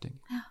dukker opp nye ting.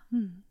 Ja.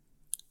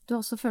 Du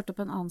har også ført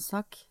opp en annen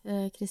sak,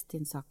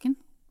 Kristin-saken.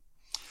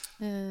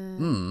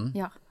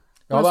 Ja.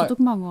 Det også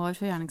tok mange år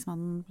før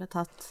gjerningsmannen ble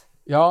tatt.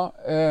 Ja,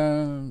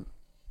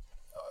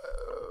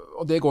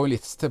 og det går jo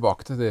litt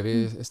tilbake til det vi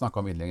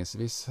snakket om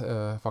innledningsvis,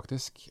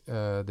 faktisk.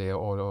 Det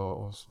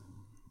å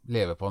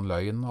leve på en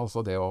løgn,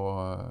 altså det å...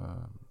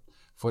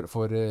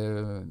 For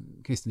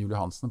Kristin Julie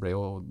Hansen ble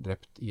jo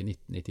drept i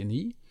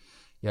 1999.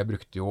 Jeg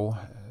brukte jo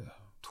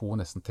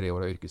nesten 3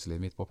 år av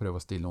yrkeslivet mitt på å prøve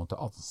å stille noen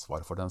til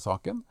ansvar for den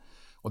saken.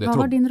 Hva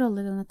var din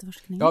rolle i den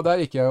etterforskningen? Ja, der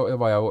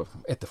var jeg jo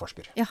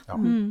etterforsker. Ja.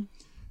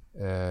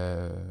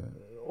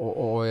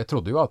 Og jeg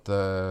trodde jo at,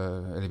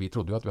 eller vi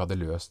trodde jo at vi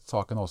hadde løst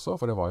saken også,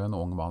 for det var jo en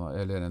ung mann,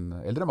 eller en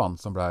eldre mann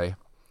som ble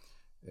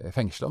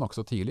fengslet nok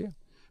så tidlig.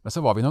 Men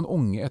så var vi noen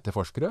unge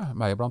etterforskere,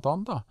 meg blant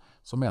annet da,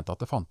 som mente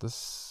at det fantes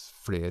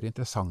flere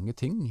interessante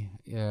ting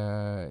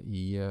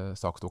i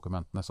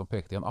saksdokumentene som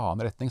pekte i en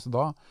annen retning. Så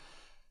da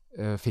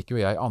fikk jo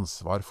jeg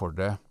ansvar for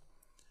det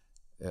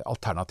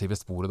alternative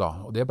sporet da.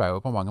 Og det ble jo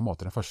på mange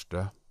måter den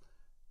første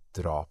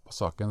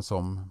drapsaken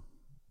som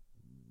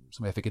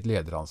jeg fikk et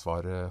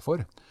lederansvar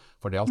for.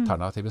 For det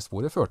alternative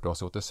sporet førte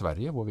oss jo til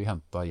Sverige, hvor vi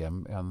hentet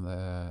hjem en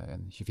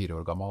 24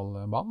 år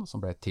gammel mann som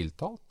ble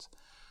tiltalt.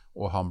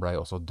 Og han ble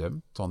også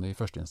dømt sånn i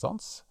første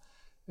instans.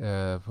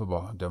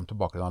 Dømt på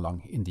bakgrunn av en lang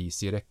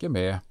indisierekke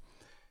med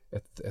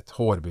et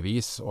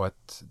hårbevis og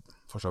et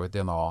for så vidt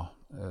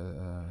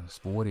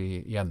DNA-spor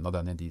i enden av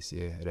den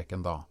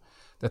indisierekken da.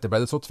 Dette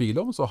ble det så tvil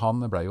om, så han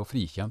ble jo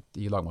frikjent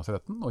i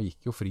lagmannsretten og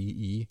gikk jo fri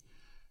i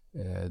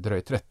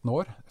drøyt 13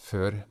 år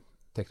før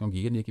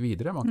teknologien gikk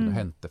videre. Man kunne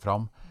hente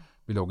fram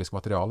biologisk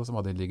materiale som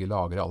hadde ligget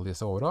lagret alle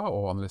disse årene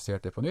og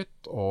analysert det på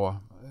nytt og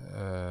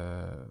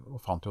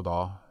fant jo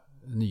da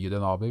nye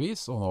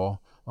DNA-bevis, og nå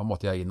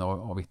måtte jeg inn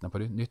og vitne på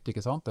nytt,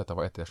 ikke sant? Dette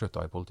var etter jeg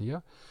sluttet i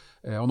politiet.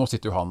 Og nå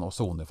sitter jo han og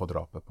soner for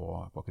drapet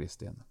på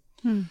Kristin.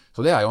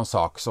 Så det jo en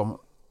sak som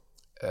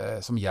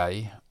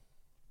jeg...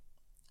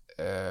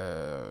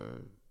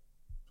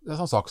 det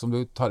en sånn sak som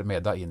du tar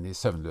med deg inn i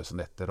søvnløse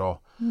netter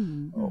og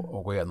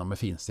går gjennom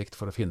med finsikt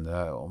for å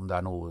finne om det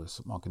noe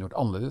som man kunne gjort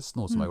annerledes,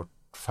 noe som har gjort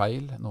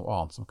feil, noe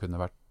annet som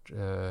kunne vært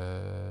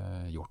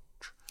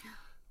gjort.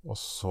 Og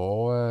så...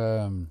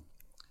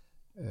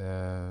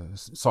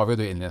 sa vi jo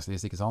det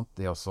innledningsvis, ikke sant?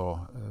 Det også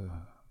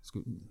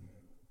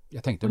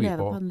jeg tenkte jo mye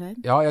på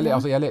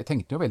jeg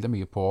tenkte jo veldig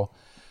mye på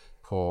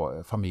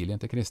familien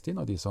til Kristin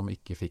og de som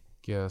ikke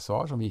fikk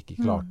svar, som vi ikke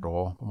klarte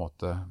å på en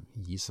måte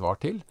gi svar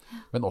til,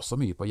 men også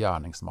mye på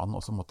gjerningsmannen,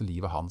 og så måtte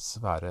livet hans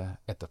være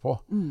etterpå,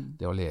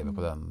 det å leve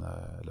på den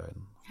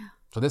løgnen.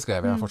 Så det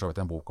skrev jeg for så vidt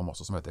en bok om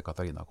også, som heter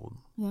Katarina-koden.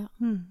 Ja.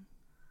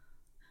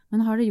 Men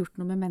har det gjort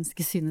noe med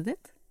menneskesynet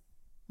ditt?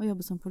 Å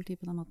jobbe som politi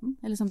på den måten?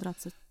 Eller som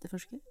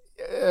drapsetterforsker?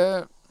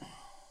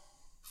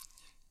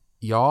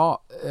 Ja,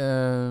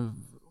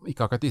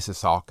 ikke akkurat disse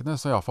sakene,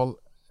 så i alle fall,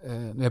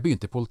 når jeg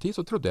begynte i politi,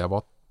 så trodde jeg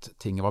at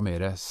ting var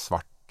mer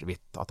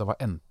svart-hvitt, at det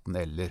var enten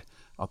eller,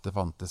 at det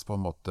fantes på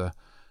en måte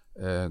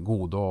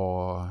gode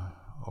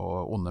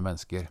og onde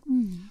mennesker.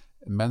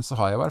 Men så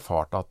har jeg jo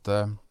erfart at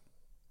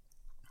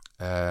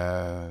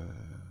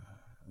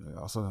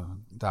altså,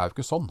 det jo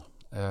ikke sånn.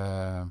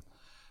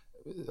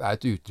 Det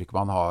et uttrykk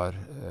man har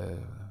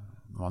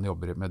når man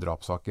jobber med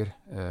drapssaker,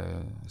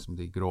 som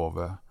de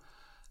grove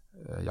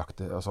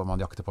altså man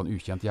jakter på en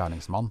ukjent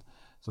gjerningsmann,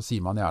 så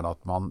sier man gjerne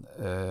at man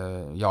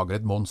jager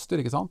et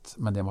monster, ikke sant?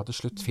 Men det man til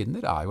slutt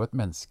finner jo et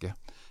menneske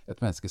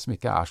som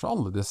ikke så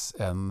annerledes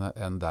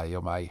enn deg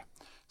og meg,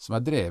 som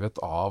drevet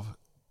av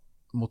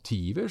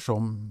motiver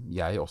som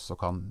jeg også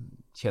kan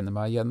kjenne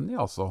meg igjen i.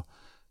 Altså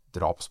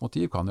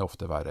drapsmotiv kan jo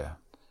ofte være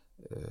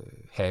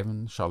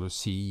hevn,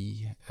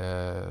 sjalusi,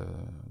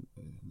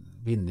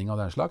 vinning og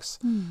den slags.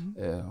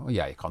 Og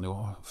jeg kan jo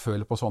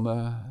føle på sånne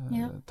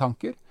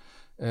tanker.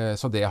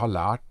 Så det jeg har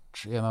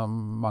lært gjennom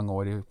mange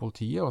år i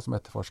politiet og som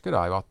etterforsker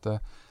jo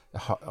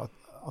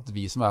at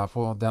vi som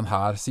på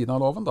denne siden av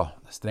loven da,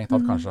 strengt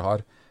tatt kanskje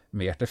har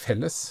mer til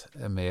felles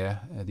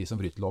med de som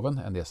bryter loven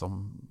enn det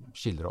som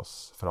skiller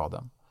oss fra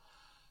dem.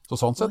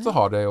 Så sånn sett så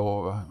har det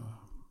jo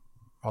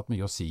hatt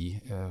mye å si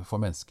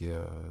for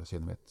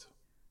menneskesynet mitt.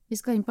 Vi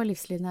skal inn på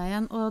livslinja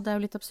igjen, og det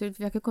jo litt absurd,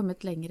 vi har ikke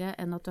kommet lengre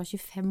enn at du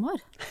 25 år.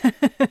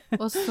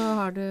 Og så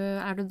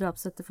du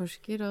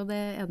drapsetterforsker, og det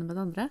ene med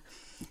det andre.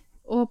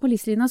 Og på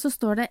livslinja så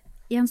står det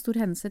en stor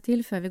hendelse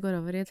til før vi går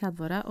over i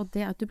 30-åra, og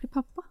det at du blir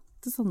pappa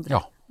til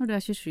Sondre når du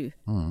 27.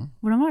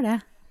 Hvordan var det?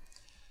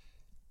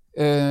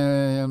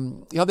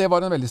 Ja, det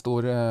var en veldig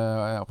stor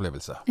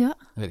opplevelse. Ja.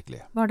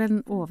 Virkelig. Var det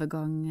en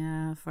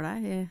overgang for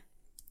deg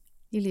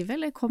i livet,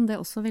 eller kom det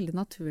også veldig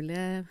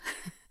naturlig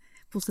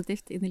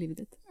positivt inn i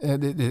livet ditt?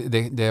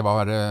 Det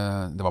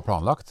var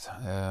planlagt,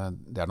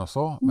 det noe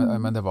så,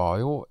 men det var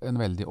jo en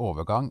veldig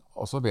overgang.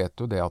 Og så vet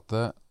du det at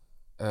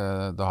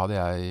da hadde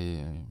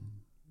jeg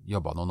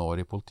jobbet noen år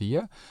i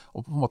politiet,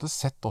 og på en måte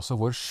sett også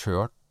hvor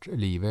skjørt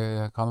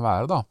livet kan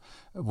være da.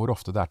 Hvor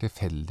ofte det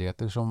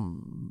tilfeldigheter som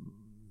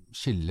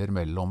skiller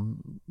mellom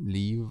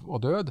liv og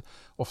død.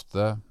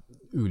 Ofte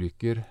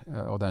ulykker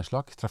og den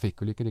slags,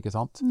 trafikkulykker, ikke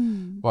sant?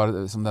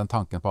 Bare som den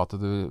tanken på at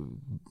du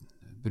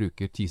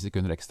bruker 10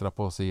 sekunder ekstra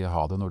på å si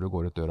ha det når du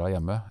går ut døra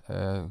hjemme,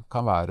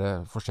 kan være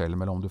forskjellen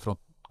mellom om du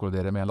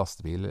frontkolliderer med en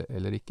lastebil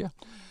eller ikke.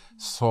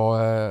 Så,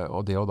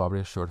 og det å da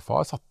bli selv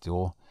far satte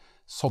jo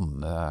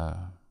sånne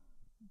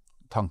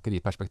tanker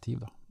i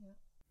perspektiv da.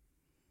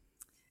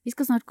 Vi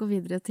skal snart gå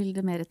videre til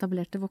det mer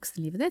etablerte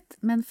voksenlivet ditt,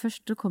 men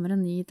først så kommer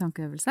en ny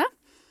tankeøvelse.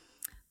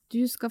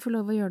 Du skal få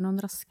lov å gjøre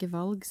noen raske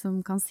valg som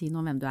kan si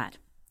noe om hvem du er.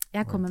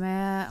 Jeg kommer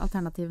med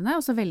alternativene,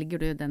 og så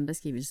velger du den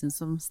beskrivelsen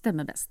som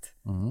stemmer best.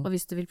 Og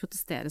hvis du vil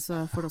protestere,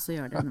 så får du også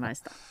gjøre det underveis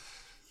da.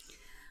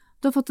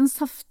 Du har fått en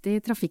saftig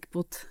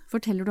trafikkbot.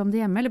 Forteller du om det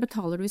hjemme, eller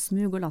betaler du i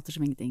smug og later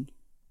som ingenting?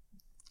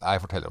 Nei,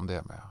 jeg forteller om det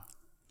hjemme, ja.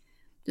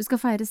 Du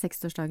skal feire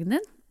 60-årsdagen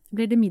din.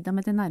 Blir det middag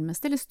med de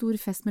nærmeste, eller stor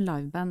fest med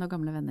liveband og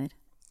gamle venner?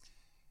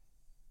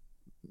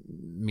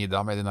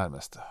 Middag med de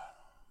nærmeste.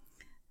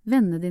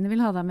 Vennene dine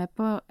vil ha deg med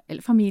på,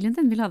 eller familien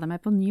din vil ha deg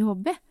med på en ny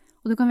hobby,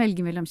 og du kan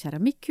velge mellom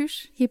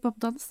keramikkurs,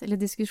 hiphopdans eller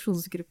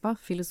diskusjonsgruppa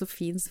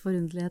Filosofiens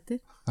forunderligheter.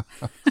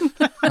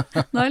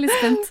 Nå er jeg litt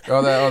spent.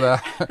 Ja, det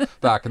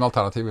ikke en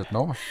alternativ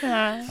utenom.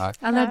 Nei. Nei.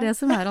 Ja, det det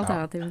som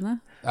alternativene.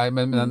 Nei,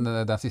 men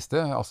den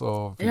siste,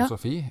 altså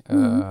filosofi,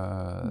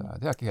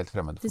 det ikke helt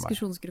fremmed for meg.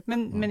 Diskusjonsgruppa.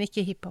 Men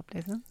ikke hiphop,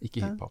 liksom?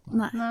 Ikke hiphop.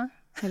 Nei.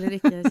 Heller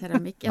ikke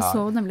keramikk. Jeg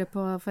så nemlig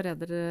på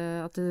Forræder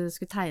at du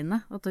skulle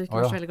tegne, at du ikke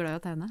var så veldig glad i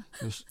å tegne.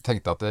 Du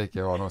tenkte at det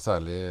ikke var noe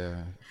særlig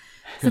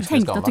Så jeg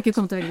tenkte at du ikke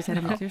kom til å velge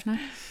keramikkurs, nei.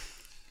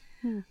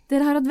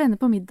 Dere har hatt venner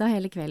på middag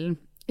hele kvelden.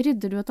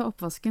 Rydder du å ta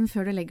oppvasken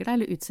før du legger deg,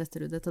 eller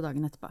utsetter du det til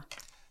dagen etterpå?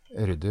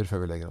 Rydder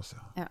før vi legger oss,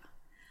 ja.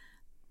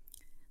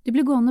 Du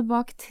blir gående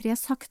bak 3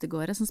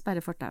 saktegåere som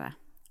sperrer fortauet.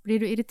 Blir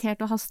du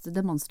irritert og haster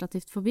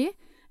demonstrativt forbi,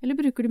 eller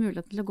bruker du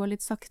muligheten til å gå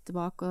litt sakte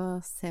bak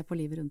og se på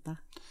livet rundt deg?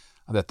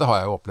 Dette har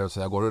jeg jo opplevd,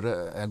 så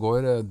jeg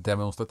går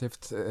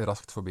demonstrativt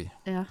raskt forbi.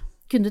 Ja.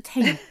 Kunne du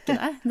tenke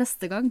deg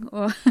neste gang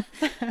å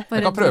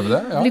bare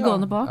bli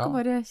gående bak og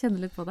bare kjenne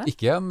litt på det?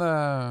 Ikke en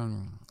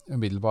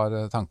umiddelbar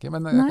tanke,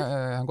 men jeg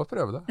kan godt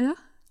prøve det. Ja.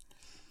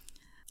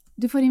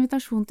 Du får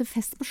invitasjon til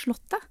fest på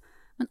Slottet,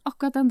 men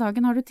akkurat den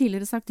dagen har du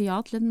tidligere sagt ja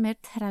til en mer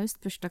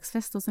traust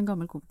bursdagsfest hos en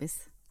gammel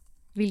kompis.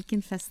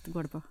 Hvilken fest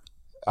går det på?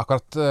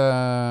 Akkurat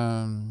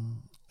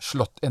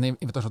en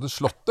invitasjon til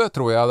Slottet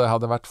tror jeg det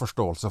hadde vært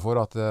forståelse for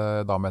at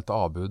da meldte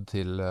avbud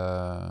til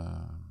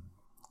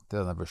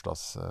denne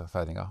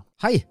bursdagsfeiringa.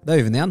 Hei, det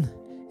Øyvind igjen.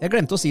 Jeg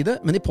glemte å si det,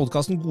 men i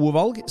podcasten Gode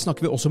valg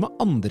snakker vi også med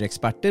andre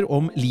eksperter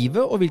om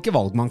livet og hvilke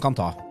valg man kan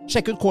ta.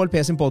 Sjekk ut KLP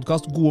sin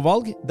podcast Gode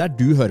valg, der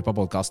du hører på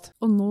podcast.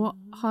 Og nå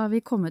har vi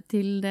kommet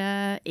til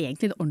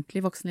egentlig det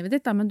ordentlige voksenlivet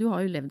ditt, men du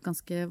har jo levd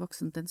ganske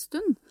voksent en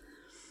stund.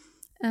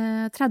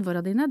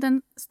 30-åra dine,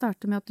 den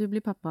starter med at du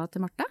blir pappa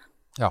til Marte,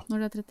 når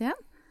du er 31.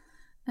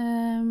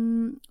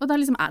 Og da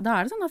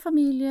er det sånn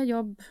familie,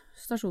 jobb,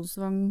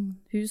 stasjonsvogn,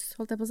 hus,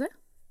 holdt jeg på å si.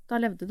 Da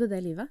levde du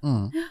det livet.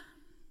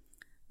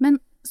 Men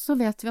så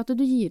vet vi at du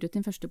gir ut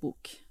din første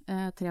bok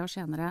 3 år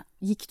senere.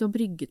 Gikk du og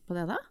brygget på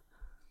det da?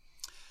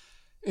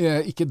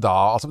 Ikke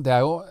da. Altså, det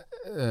jo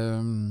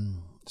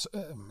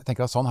jeg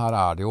tenker at sånn her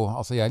det jo.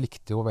 Altså, jeg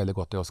likte jo veldig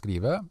godt det å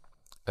skrive.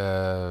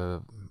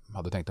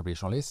 Hadde tenkt å bli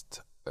journalist.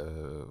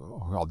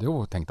 Og hadde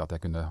jo tenkt at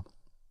jeg kunne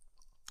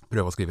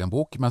prøve å skrive en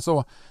bok. Men så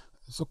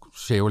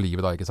skjer jo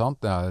livet da, ikke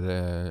sant?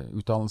 Det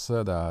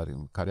utdannelse, det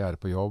karriere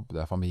på jobb,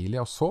 det familie.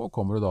 Og så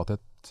kommer du da til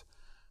et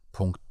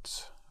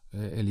punkt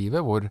i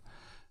livet hvor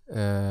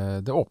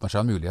det åpner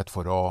seg en mulighet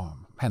for å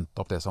hente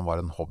opp det som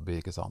var en hobby,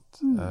 ikke sant?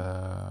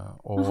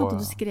 Og hadde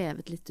du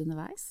skrevet litt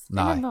underveis?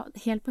 Nei. Eller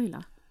helt på hylla?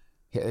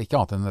 Ikke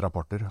annet enn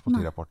rapporter,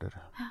 politirapporter.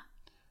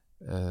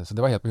 Så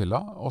det var helt på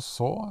hylla. Og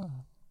så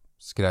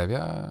skrev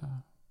jeg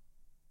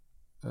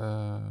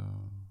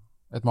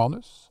et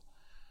manus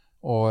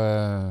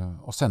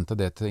og sendte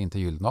det inn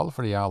til Gyldendal,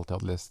 fordi jeg alltid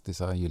hadde lest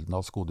disse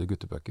Gyldendals gode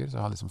guttebøker, så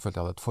jeg følte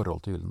jeg hadde et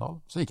forhold til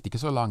Gyldendal. Så gikk det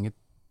ikke så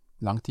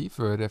lang tid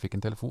før jeg fikk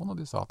en telefon, og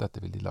de sa at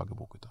dette vil de lage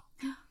bok ut av.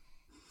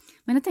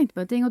 Men jeg tenkte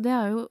på en ting, og det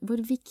jo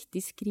hvor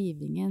viktig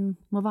skrivingen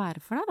må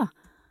være for deg da.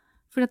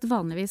 Fordi at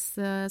vanligvis,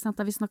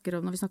 når vi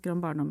snakker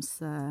om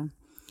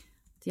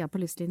barndomstida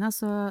på livslinja,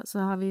 så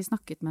har vi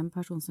snakket med en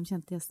person som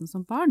kjente gjesten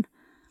som barn.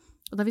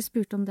 Og da vi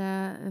spurte om det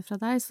fra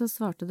deg, så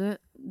svarte du,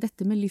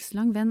 dette med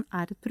livslang venn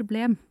et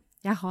problem.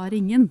 Jeg har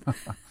ingen.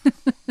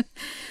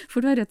 For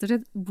du har rett og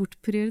slett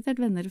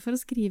bortprioritert venner for å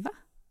skrive.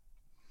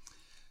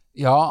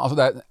 Ja, altså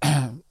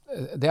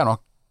det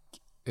nok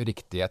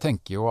riktig. Jeg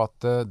tenker jo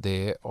at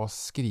det å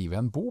skrive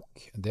en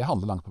bok, det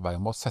handler langt på vei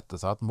om å sette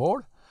seg et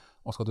mål,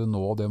 Og skal du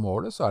nå det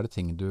målet, så det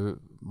ting du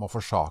må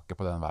forsake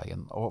på den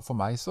veien. Og for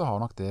meg så har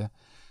nok det,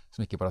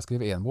 som ikke bare har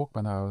skrevet en bok,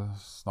 men jeg har jo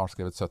snart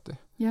skrevet 70,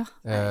 Ja.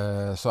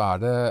 Så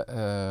det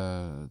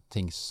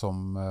ting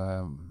som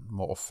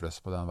må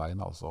offres på den veien,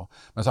 altså.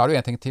 Men så det jo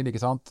en ting til,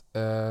 ikke sant?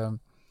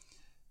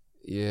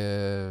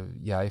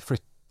 Jeg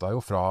flytta jo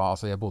fra,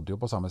 altså jeg bodde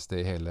jo på samme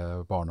sted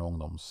hele barne- og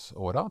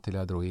ungdomsåra, til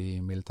jeg dro i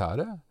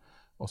militæret,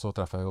 og så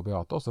traff jeg jo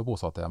Beate, og så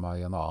bosatte jeg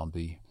meg i en annen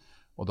by.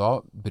 Og da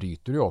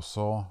bryter du jo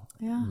også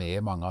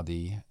med mange av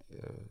de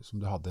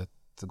som du hadde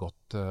et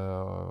godt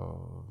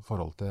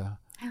forhold til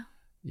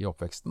i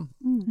oppveksten.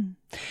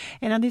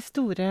 En av de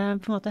store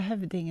på en måte,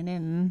 høvdingene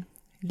innen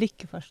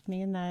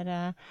lykkeforskningen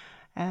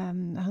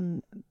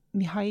han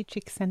Mihai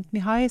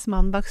Csikszentmihalyi, som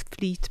han bak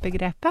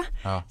flytbegrepet,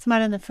 som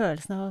denne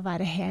følelsen av å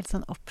være helt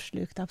sånn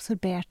oppslukt,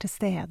 absorbert til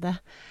stede.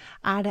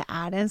 Det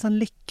en sånn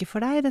lykke for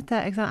deg,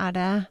 dette? Ikke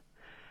sant?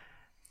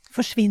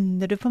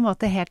 Forsvinner du på en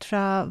måte helt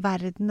fra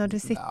verden når du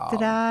sitter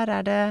der?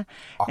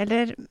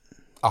 Eller?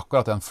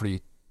 Akkurat den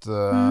flyt,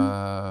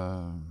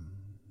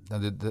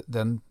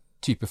 den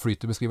type flyt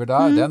du beskriver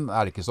der, den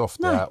det ikke så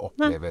ofte jeg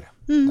opplever.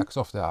 Det ikke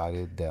så ofte jeg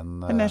i den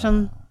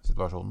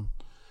situasjonen.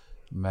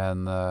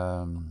 Men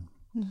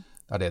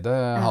det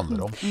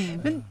handler om.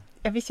 Men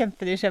jeg vil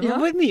kjempenysgjerrig.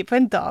 Hvor mye på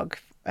en dag,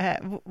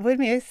 hvor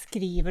mye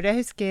skriver du? Jeg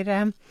husker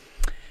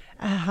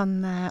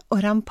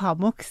Orhan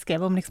Pamuk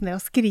skrev om liksom det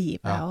å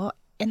skrive, og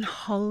en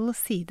halv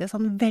side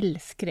sånn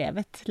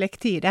velskrevet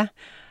lektyre.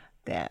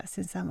 Det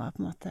synes jeg var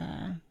på en måte,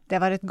 det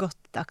var et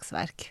godt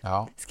dagsverk.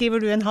 Ja. Skriver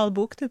du en halv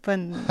bok du på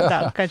en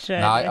dag, kanskje?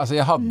 Nei, altså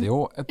jeg hadde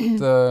jo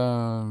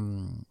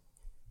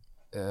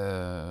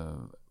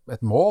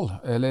et mål,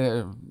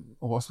 eller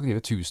å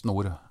skrive 1000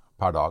 ord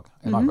per dag,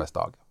 en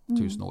arbeidsdag,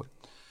 1000 ord.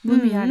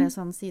 Hvor mye det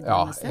sånn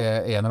sidemessig?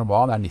 En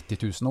roman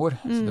 90 000 ord,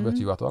 så det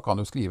betyr at da kan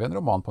du skrive en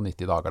roman på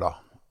 90 dager da.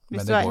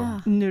 Hvis du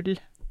 0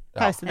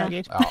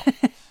 pausedager. Ja.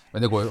 Men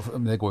det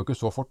går jo ikke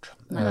så fort,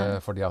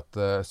 fordi at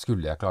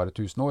skulle jeg klare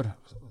 1000 ord,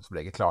 så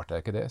klarte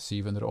jeg ikke det,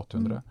 700,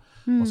 800.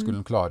 Og skulle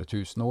den klare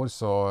 1000 ord,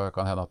 så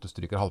kan det hende at du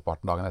stryker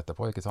halvparten dagen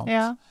etterpå, ikke sant?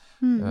 Ja.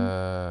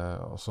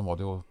 Og så må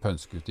du jo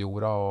pønske ut i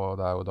orda, og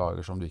det jo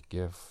dager som du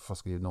ikke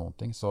får skrive noen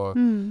ting. Så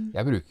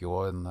jeg bruker jo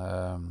en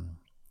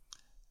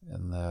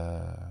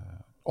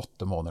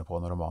 8 måneder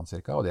på en roman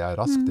cirka, og det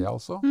raskt det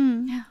altså.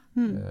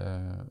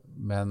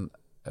 Men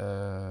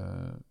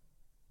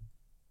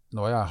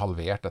nå har jeg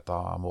halvert dette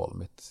målet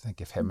mitt. Jeg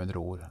tenker 500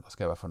 ord, da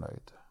skal jeg være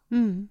fornøyd.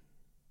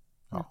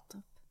 Ja.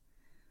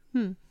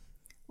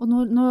 Og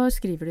nå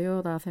skriver du jo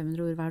da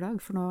 500 ord hver dag,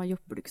 for nå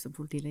jobber du ikke som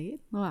politilege.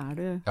 Nå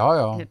du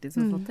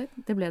heltidsforfatter.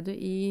 Det ble du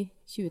i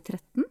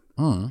 2013.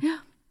 Ja,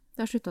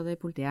 da sluttet du i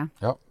politiet.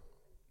 Ja.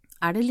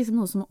 Det liksom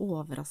noe som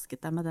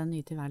overrasket deg med den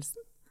nye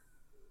tilværelsen?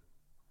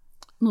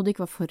 Noe du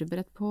ikke var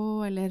forberedt på,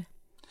 eller?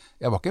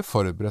 Jeg var ikke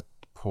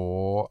forberedt på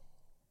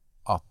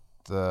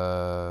at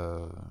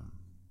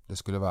det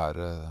skulle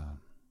være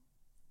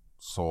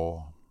så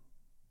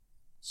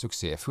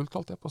suksessfullt,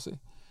 holdt jeg på å si.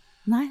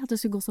 Nei, at det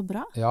skulle gå så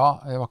bra?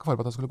 Ja, jeg var ikke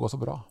forberedt på at det skulle gå så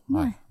bra.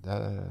 Nei, det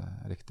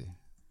riktig.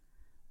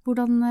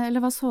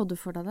 Hva så du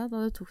for deg da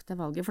du tok det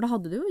valget? For da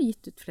hadde du jo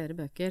gitt ut flere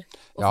bøker,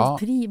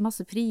 og fått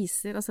masse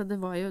priser. Altså, du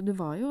var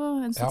jo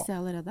en suksess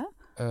allerede.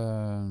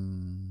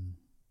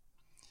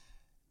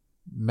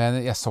 Men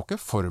jeg så ikke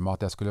for meg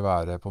at jeg skulle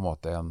være på en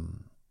måte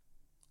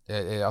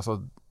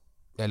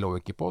jeg lå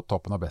ikke på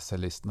toppen av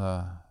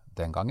bestselgerlistene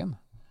den gangen.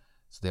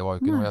 Så det var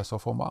jo ikke noe jeg så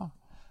for meg.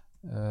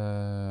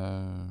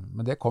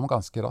 Men det kom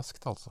ganske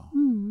raskt, altså.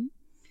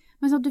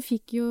 Men så du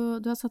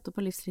har satt opp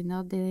på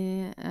livslinja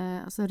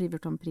altså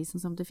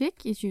Riverton-prisen som du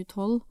fikk i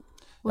 2012,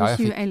 og i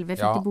 2011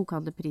 fikk du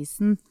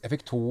Bokhandlerprisen. Jeg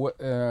fikk 2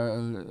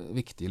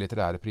 viktige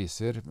litterære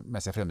priser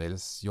mens jeg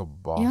fremdeles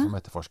jobbet som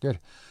etterforsker.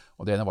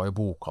 Og det ene var jo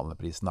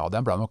Bokhandlerprisen, og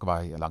den ble nok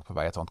langt på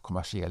vei et sånt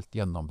kommersielt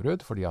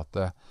gjennombrudd, fordi at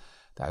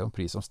det jo en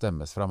pris som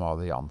stemmes fram av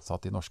de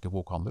ansatte i norske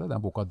bokhandlere.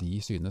 Den boka de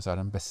synes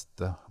den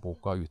beste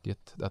boka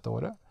utgitt dette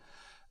året.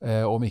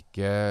 Om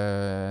ikke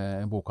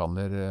en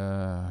bokhandler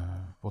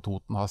på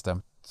Toten har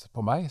stemt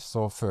på meg,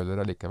 så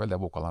føler jeg likevel det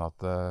bokhandleren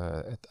at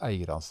et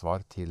eieransvar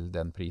til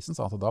den prisen.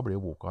 Så da blir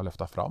jo boka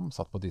løftet fram,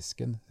 satt på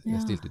disken,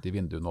 stilt ut i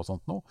vinduene og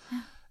sånt noe.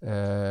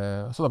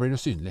 Så da blir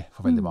det synlig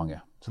for veldig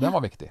mange. Så den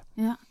var viktig.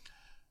 Ja.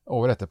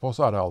 Året etterpå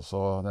så det altså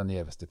den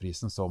gjeveste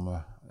prisen som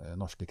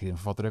norske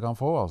krimforfattere kan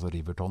få, altså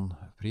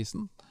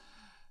Riverton-prisen.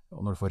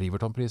 Og når du får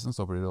Riverton-prisen,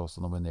 så blir du også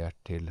nominert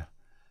til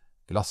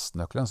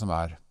Glassnøkkelen, som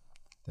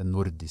den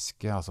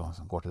nordiske, altså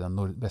som går til den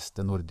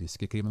beste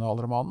nordiske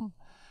kriminalromanen.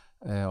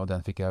 Og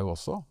den fikk jeg jo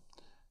også.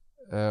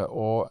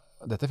 Og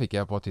dette fikk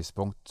jeg på et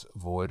tidspunkt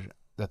hvor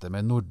dette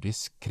med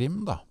nordisk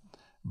krim da,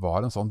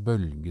 var en sånn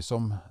bølge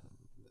som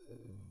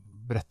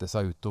bredte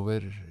seg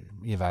utover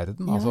i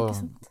verden. Ja,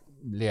 altså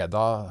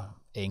leda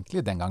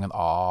egentlig den gangen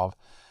av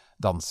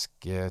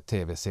danske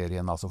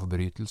TV-serien, altså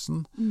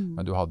Forbrytelsen.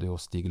 Men du hadde jo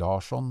Stig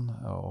Larsson,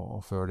 og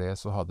før det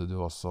så hadde du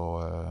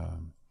også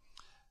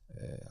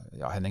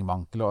Henning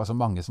Mankell, og altså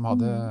mange som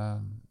hadde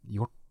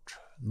gjort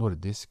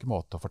nordisk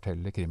måte å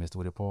fortelle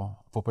krimhistorie på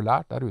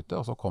populært der ute,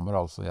 og så kommer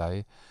altså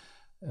jeg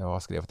og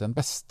har skrevet den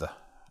beste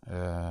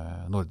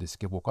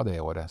nordiske boka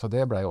det året. Så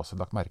det ble jo også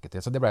lagt merke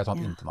til. Så det ble et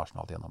sånt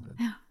internasjonalt gjennombrudd.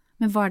 Ja.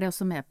 Men var det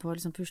også med på å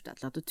liksom pushe deg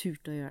til at du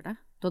turte å gjøre det?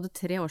 Du hadde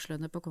 3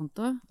 årslønner på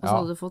konto, og så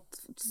hadde du fått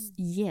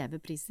gjeve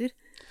priser.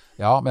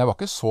 Ja, men jeg var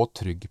ikke så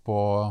trygg på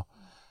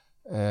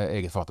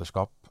eget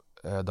forfatterskap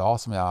da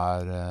som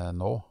jeg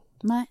nå.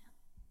 Nei.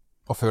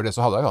 Og før det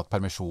så hadde jeg jo hatt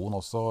permisjon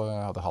også.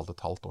 Jeg hadde hatt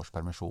et halvt års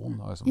permisjon,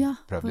 og liksom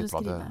prøvd litt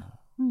hva det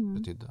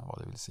betydde, hva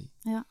det vil si.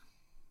 Ja.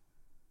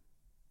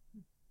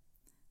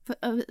 For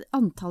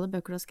antallet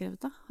bøker du har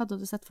skrevet da, hadde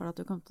du sett for deg at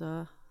du kom til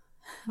å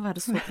være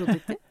så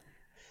produktiv?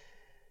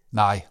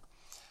 Nei.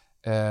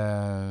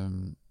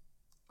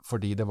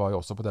 Fordi det var jo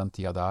også på den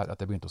tida der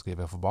at jeg begynte å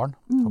skrive for barn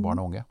og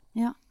unge.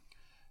 Ja.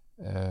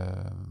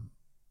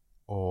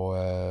 Og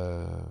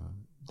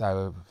det er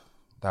jo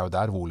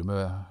der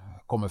volumet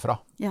kommer fra,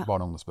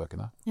 barne- og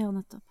ungdomsbøkene. Ja,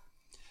 nettopp.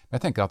 Men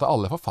jeg tenker at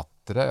alle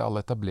forfattere, alle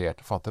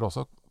etablerte forfattere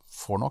også,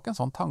 får nok en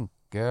sånn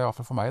tanke, i hvert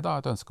fall for meg da,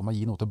 et ønske om å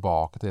gi noe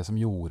tilbake til det som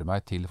gjorde meg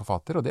til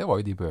forfatter, og det var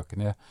jo de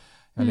bøkene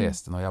jeg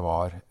leste når jeg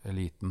var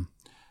liten.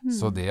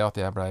 Så det at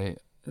jeg ble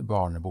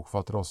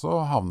barnebokforfatter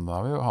også,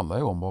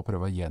 handlet jo om å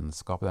prøve å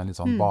gjenskape den litt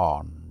sånn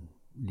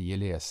barnlige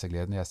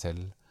lesegleden jeg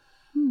selv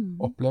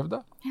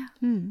opplevde. Ja.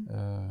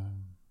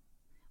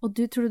 Og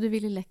du tror du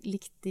ville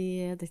likt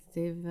de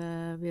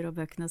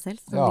detektivbyråbøkene selv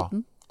som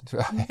liten? Det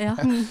tror jeg.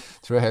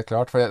 Tror jeg helt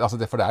klart. For det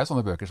er jo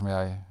sånne bøker som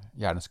jeg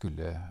gjerne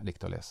skulle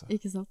likt å lese.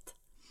 Ikke sant.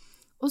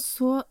 Og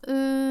så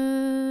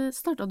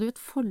startet du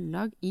et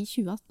forlag i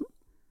 2018?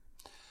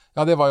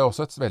 Ja, det var jo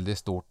også et veldig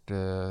stort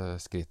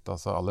skritt.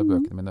 Altså alle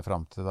bøkene mine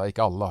frem til da,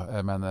 ikke alle,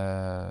 men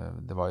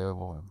jeg var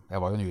jo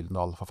en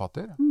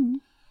Gyldendal-forfatter.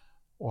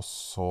 Og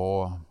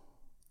så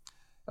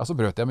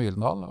brøt jeg med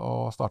Gyldendal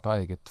og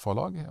startet eget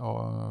forlag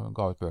og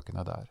ga ut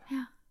bøkene der.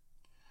 Ja.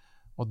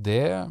 Og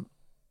det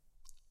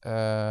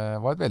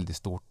var et veldig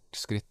stort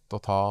skritt å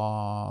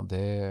ta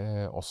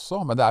det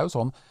også. Men det er jo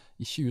sånn,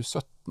 i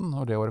 2017,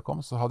 når det året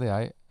kom, så var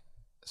det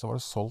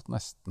solgt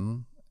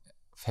nesten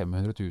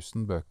 500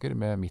 000 bøker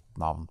med mitt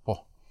navn på.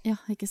 Ja,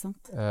 ikke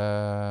sant.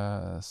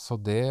 Så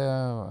det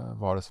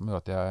var det som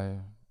gjorde at jeg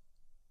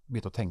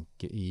begynte å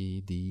tenke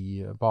i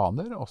de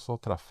baner, og så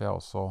traff jeg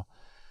også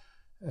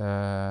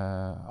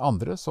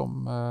andre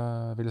som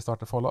ville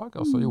starte forlag,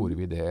 og så gjorde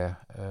vi det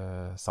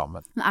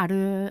sammen. Men er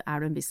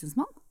du en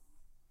businessmann?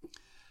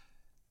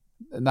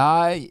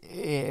 Nei,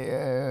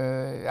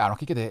 jeg er nok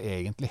ikke det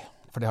egentlig,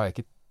 for det har jeg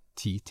ikke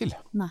tid til.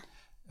 Nei.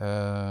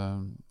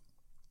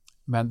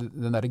 Men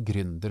den der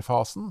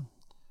gründerfasen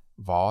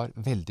var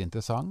veldig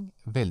interessant,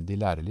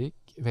 veldig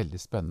lærerik, veldig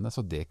spennende,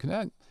 så det kunne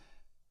jeg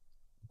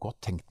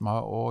godt tenkt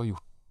meg å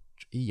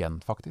gjort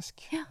igjen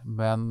faktisk. Ja.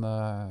 Men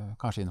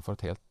kanskje innenfor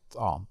et helt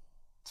annet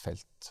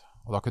felt.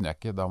 Og da kunne jeg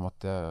ikke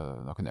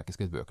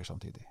skrive bøker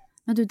samtidig.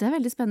 Men du, det er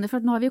veldig spennende,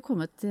 for nå har vi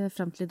kommet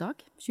frem til i dag,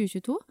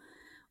 2022.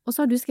 Og så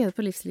har du skrevet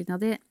på livslinja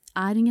di,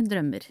 er ingen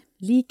drømmer.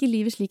 Liker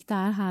livet slik det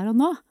er her og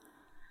nå.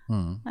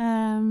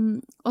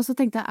 Og så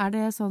tenkte jeg, er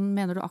det sånn,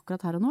 mener du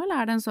akkurat her og nå, eller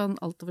er det en sånn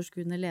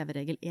altoverskuende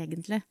leveregel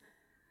egentlig?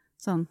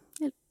 Sånn,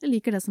 jeg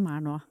liker det som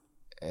er nå.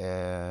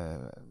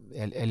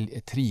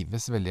 Jeg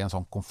trives veldig i en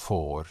sånn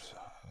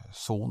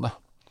komfortzone.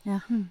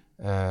 Ja.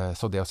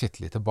 Så det å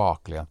sitte litt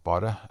tilbakelent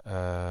bare,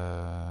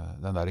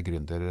 den der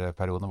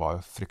gründerperioden var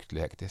jo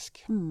fryktelig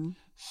hektisk.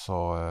 Så...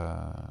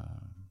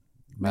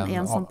 Men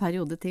en sånn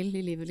periode til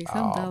i livet,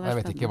 liksom? Ja, jeg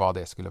vet ikke hva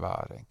det skulle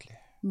være, egentlig.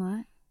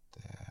 Nei.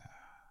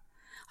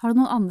 Har du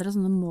noen andre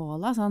sånne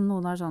mål? Sånn,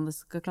 noen har sånn, du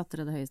skal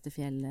klatre det høyeste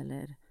fjellet,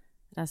 eller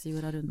reise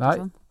jorda rundt? Nei,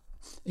 og sånn?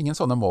 Ingen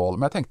sånne mål.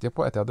 Men jeg tenkte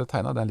på, etter jeg hadde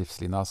tegnet den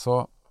livslinja, så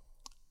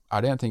er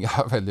det en ting jeg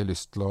har veldig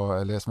lyst til å,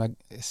 eller som jeg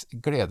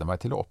gleder meg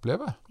til å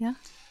oppleve. Ja.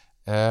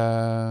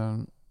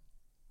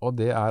 Og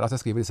det er at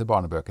jeg skriver disse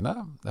barnebøkene.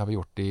 Det har vi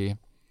gjort i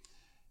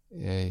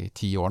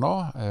 10 år nå.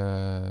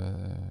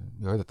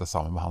 Vi gjør dette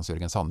sammen med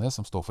Hans-Jørgen Sandnes,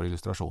 som står for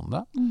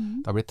illustrasjonene.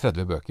 Det har blitt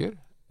 30 bøker,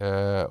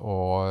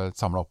 og et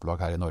samlet opplag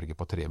her i Norge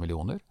på 3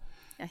 millioner.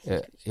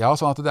 Ja,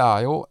 sånn at det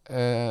er jo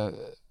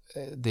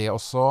det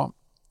også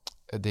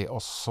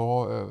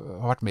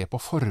har vært med på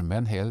å forme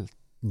en helt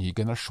ny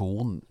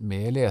generasjon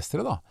med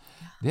lesere, da.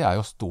 Det er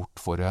jo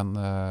stort for en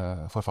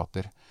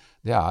forfatter.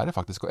 Det er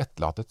faktisk å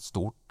etterlate et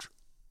stort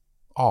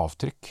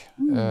avtrykk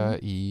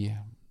i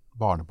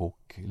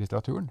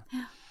barneboklitteraturen.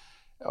 Ja.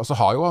 Og så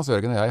har jo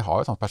Hans-Jørgen og jeg har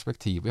et sånt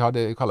perspektiv, vi har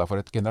det vi kaller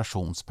for et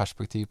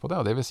generasjonsperspektiv på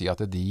det, og det vil si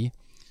at de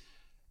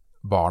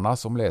barna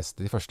som leste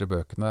de første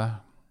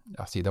bøkene,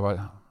 ja, si det var,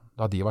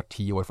 da de var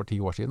 10 år for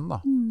 10 år siden da,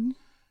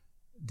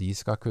 de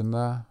skal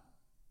kunne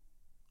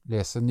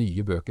lese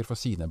nye bøker for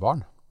sine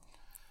barn.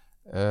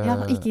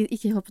 Ja,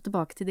 ikke hoppe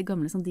tilbake til de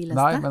gamle som de leste.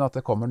 Nei, men at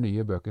det kommer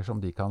nye bøker som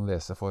de kan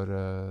lese for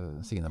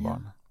sine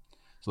barn.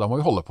 Så da må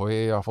vi holde på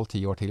i hvert fall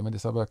 10 år til med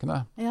disse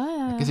bøkene. Ja.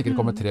 Det er ikke sikkert det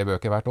kommer 3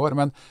 bøker hvert år,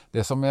 men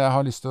det som jeg har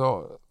lyst til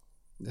å,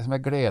 det som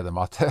jeg gleder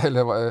meg til,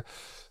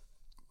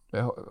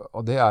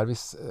 og det er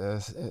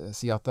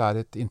si at det er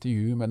et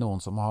intervju med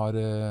noen som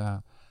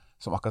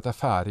akkurat er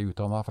ferdig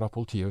utdannet fra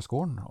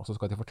Politihøgskolen, og så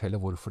skal de fortelle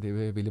hvorfor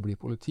de ville bli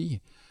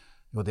politi.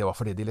 Jo, det var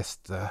fordi de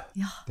leste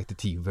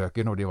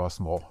detektivbøker når de var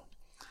små.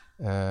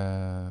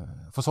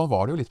 For sånn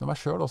var det jo litt med meg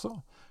selv også.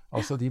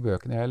 Altså de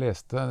bøkene jeg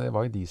leste, det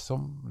var jo de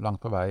som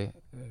langt på vei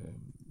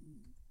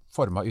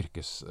formet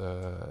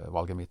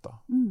yrkesvalget mitt da.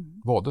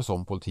 Både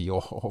som politi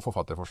og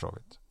forfatter for så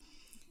vidt.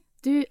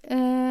 Du,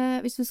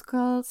 hvis du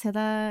skal se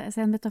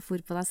en metafor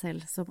på deg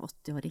selv som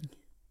 80-åring,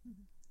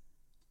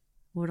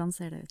 hvordan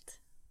ser det ut?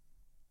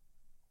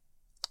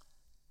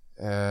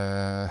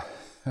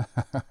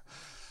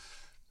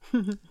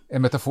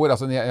 En metafor,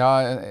 altså det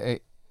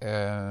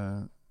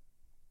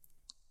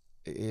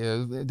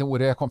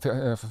ordet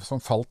som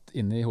falt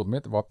inn i hodet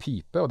mitt var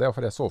pipe, og det var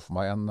fordi jeg så for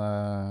meg en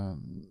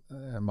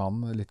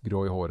mann litt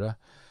grå i håret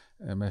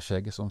med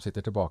skjegg som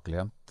sitter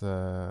tilbakelent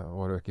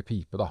og røker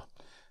pipe da.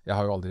 Jeg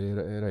har jo aldri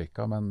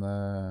røyka, men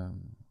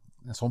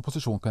en sånn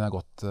posisjon kunne jeg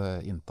godt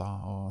innta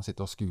og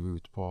sitte og skue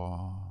ut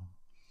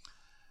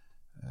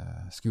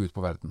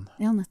på verden.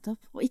 Ja, nettopp.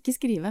 Og ikke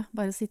skrive,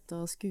 bare sitte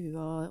og skue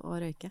og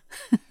røyke.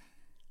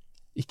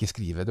 Ikke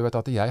skrive. Du vet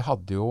at jeg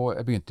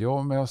begynte jo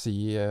med å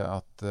si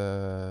at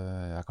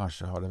jeg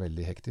kanskje har det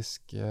veldig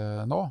hektisk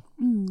nå.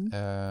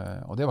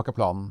 Og det var ikke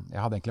planen.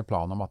 Jeg hadde egentlig en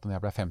plan om at når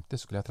jeg ble 50,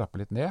 så skulle jeg trappe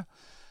litt ned.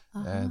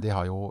 Det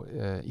har jo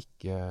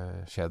ikke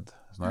skjedd.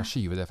 Så nå har jeg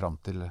skyvet det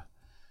fram til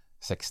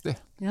 60.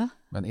 Ja.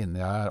 Men innen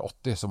jeg er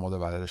 80, så må det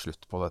være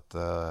slutt på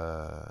dette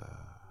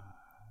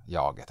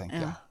jaget,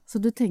 tenker jeg. Så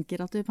du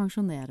tenker at du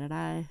pensjonerer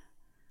deg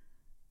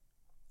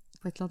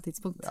på et eller annet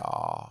tidspunkt?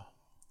 Ja,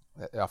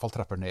 i hvert fall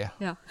trapper ned.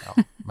 Ja. Ja.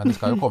 Men det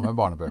skal jo komme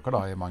barnebøker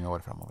da, i mange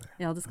år fremover.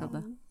 Ja, det skal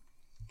det.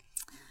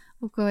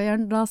 Ok,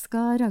 Jørn, da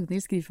skal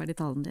Ragnhild skrive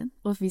ferdig talen din,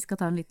 og vi skal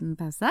ta en liten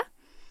pause.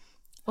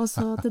 Og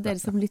så til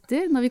dere som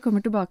lytter, når vi kommer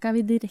tilbake er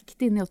vi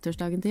direkte inn i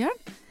 80-årsdagen til Jørn.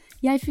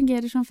 Jeg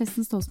fungerer som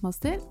festens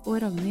toastmaster,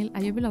 og Ragnhild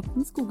er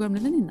jubilantens gode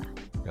gamle venninne.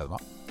 Gleder meg.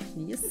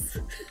 Yes.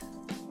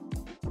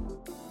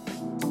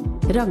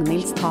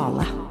 Ragnhilds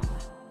tale.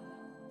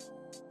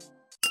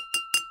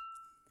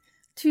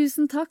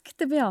 Tusen takk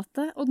til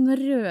Beate og den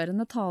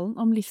rørende talen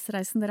om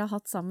livsreisen dere har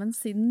hatt sammen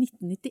siden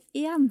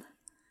 1991.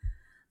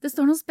 Det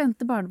står noen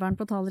spente barnebarn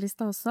på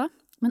talerlista også,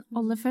 men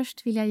aller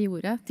først vil jeg gi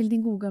ordet til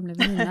din gode gamle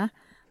venninne,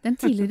 den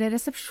tidligere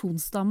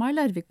resepsjonsdama i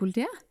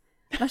Larvik-politiet.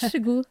 Vær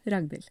så god,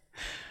 Ragnhild.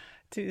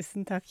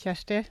 Tusen takk,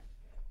 Kjersti.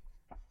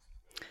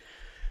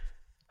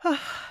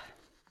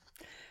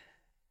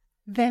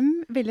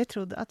 Hvem ville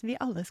trodd at vi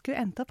alle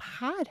skulle endt opp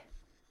her?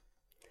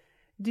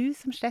 Du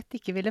som slett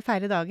ikke ville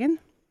feire dagen.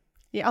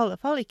 I alle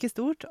fall ikke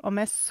stort, og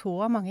med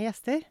så mange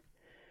gjester.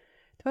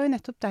 Det var jo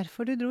nettopp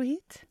derfor du dro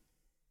hit.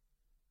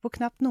 Hvor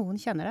knapt noen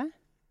kjenner deg.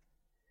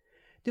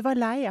 Du var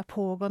lei av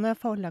pågående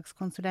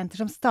forlagskonsulenter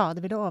som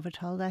stadig ville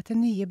overtale deg til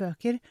nye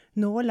bøker,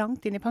 nå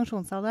langt inn i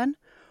pensjonsalderen,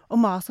 og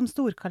mas om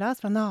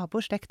storkalas fra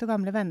naboer, slekt og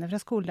gamle venner fra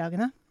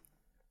skoledagene.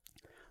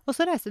 Og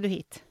så reiste du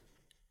hit.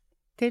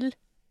 Til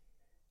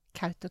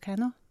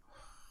Kautokeino.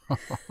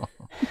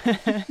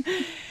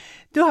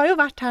 Du har jo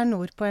vært her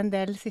nord på en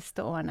del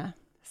siste årene.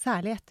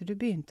 Særlig etter du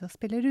begynte å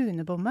spille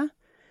runebomme,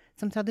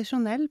 som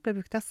tradisjonelt ble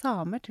brukt av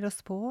samer til å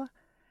spå,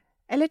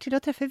 eller til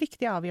å treffe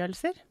viktige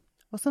avgjørelser,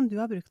 og som du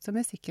har brukt som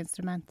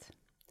musikkinstrument.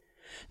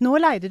 Nå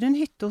leide du en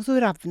hytte hos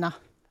Oravna,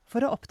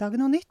 for å oppdage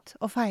noe nytt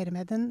og feire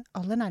med den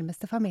aller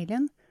nærmeste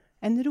familien,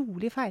 en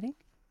rolig feiring.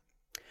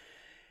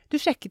 Du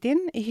sjekket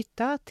inn i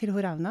hytta til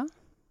Oravna,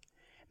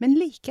 men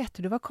like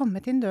etter du var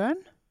kommet inn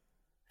døren,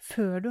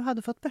 før du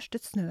hadde fått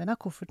børstet snøen av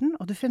kofferten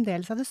og du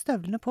fremdeles hadde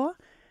støvlene på,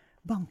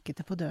 banket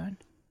det på døren.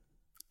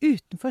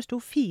 Utenfor sto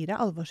 4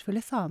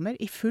 alvorsfulle samer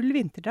i full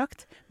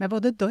vinterdrakt med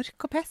både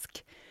dork og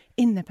pesk,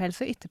 innepels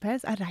og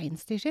ytterpels av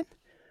reinsdyrskinn,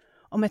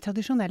 og med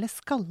tradisjonelle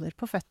skaller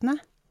på føttene.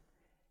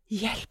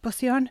 «Hjelp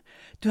oss, Jørn!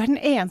 Du er den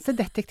eneste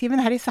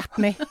detektiven her i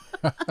Sápmi!»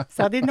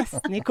 sa de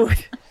nesten i kor.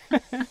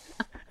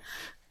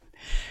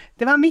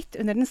 Det var midt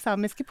under den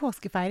samiske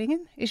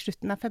påskefeiringen i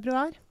slutten av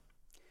februar.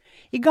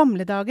 I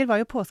gamle dager var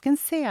jo påsken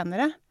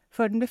senere,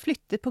 før den ble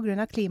flyttet på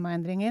grunn av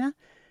klimaendringene,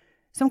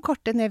 som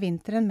kortet ned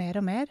vinteren mer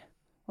og mer,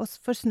 og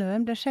for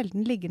snøen ble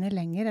sjelden liggende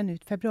lenger enn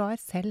ut februar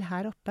selv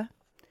her oppe.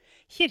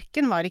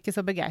 Kirken var ikke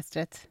så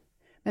begeistret,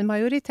 men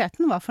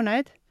majoriteten var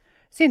fornøyd.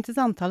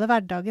 Syntes antallet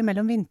hverdager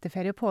mellom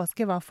vinterferie og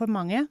påske var for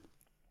mange,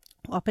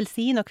 og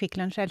appelsin- og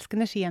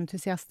kvikklunsjelskende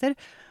skientusiaster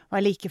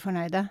var like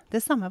fornøyde.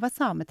 Det samme var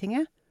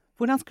Sametinget.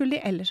 Hvordan skulle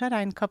de ellers ha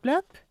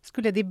regnkappløp?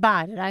 Skulle de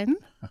bære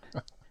regnen?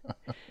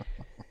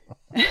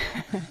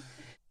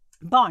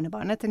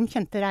 Barnebarnet til den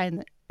kjente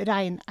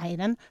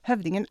reineieren,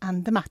 høvdingen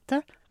Ann de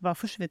Matte, var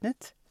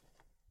forsvunnet.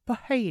 På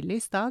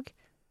høylys dag,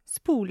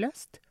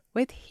 sporløst og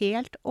i et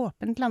helt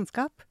åpent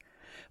landskap.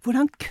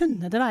 Hvordan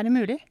kunne det være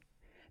mulig?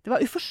 Det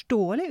var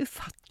uforståelig,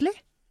 ufattelig.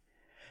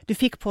 Du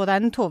fikk på deg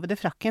den tovede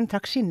frakken,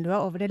 trakk skinnlua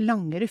over det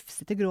lange,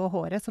 rufsete grå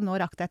håret som nå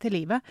rakk deg til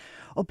livet,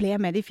 og ble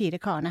med de 4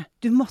 karene.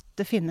 Du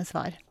måtte finne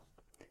svar.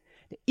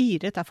 Det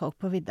yret av folk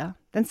på vidda.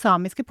 Den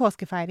samiske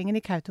påskefeiringen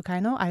i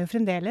Kautokeino er jo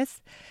fremdeles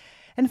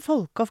en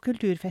folke- og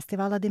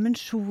kulturfestival av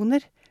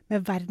dimensjoner,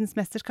 med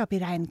verdensmesterskap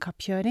i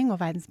reinkappkjøring og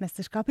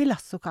verdensmesterskap i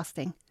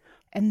lassokasting.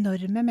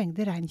 Enorme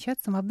mengder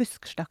reinkjøtt som var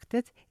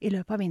buskslaktet i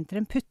løpet av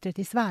vinteren, putret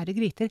i svære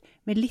gryter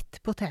med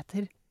litt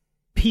poteter.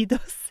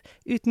 Bidos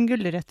uten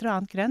gulrøtter og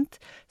annet grønt,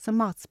 som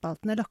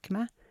matspaltene lokker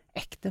med.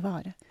 Ekte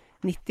vare.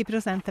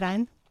 90%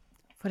 rein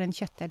for en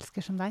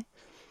kjøttelsker som deg.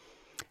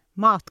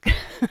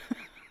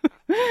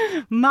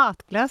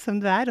 Matglad som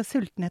du og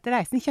sulten etter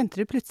reisen, kjente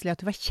du plutselig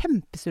at du var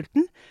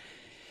kjempesulten.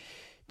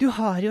 Du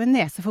har jo en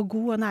nese for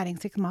god og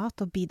næringsrik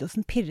mat, og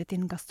Bidosen pirret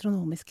din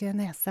gastronomiske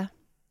nese.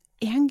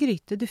 En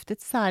gryte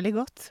duftet særlig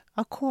godt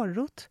av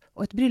kålrot,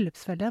 og et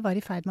bryllupsfølge var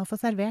i ferd med å få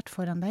servert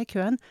foran deg i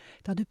køen,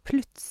 da du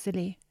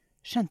plutselig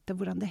skjønte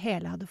hvordan det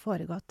hele hadde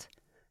foregått.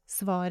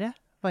 Svaret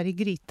var i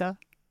gryta.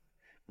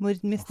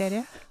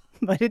 Mordmysteriet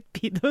var et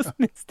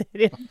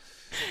Bidos-mysterium.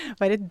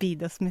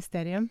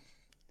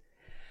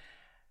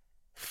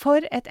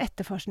 For et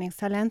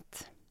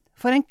etterforskningstalent.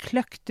 For en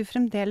kløkt du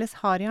fremdeles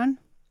har, Jørn.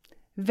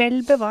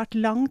 Vel bevart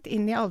langt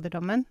inn i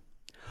alderdommen.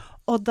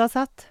 Odda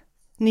satt.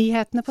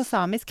 Nyhetene på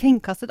samisk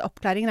kringkastet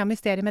oppklaringen av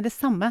mysteriet med det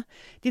samme.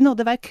 De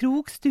nådde hver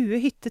krok, stue,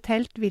 hytte,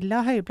 telt,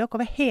 villa, høyblokk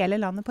over hele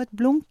landet på et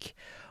blunk.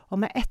 Og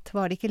med ett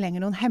var det ikke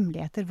lenger noen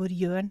hemmeligheter hvor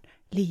Jørn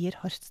Lier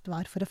Horst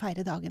var for å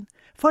feire dagen.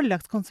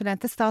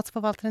 Forlagskonsulenter,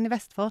 statsforvalteren i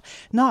Vestfold,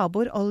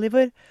 naboer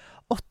Oliver,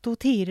 Otto,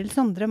 Tiril,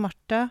 Sondre,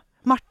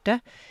 Marte,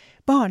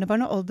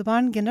 barnebarn og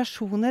oldebarn,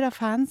 generasjoner av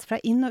fans fra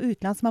inn- og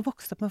utland som har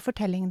vokst opp med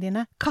fortellingene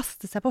dine,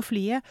 kastet seg på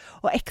flyet,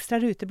 og ekstra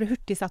ruter ble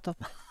hurtig satt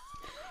opp.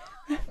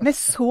 Med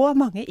så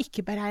mange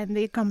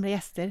ikke-beregnede gamle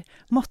gjester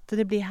måtte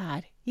det bli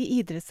her, i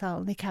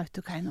idrettssalen i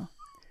Kautokeino.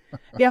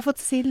 Vi har fått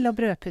sild og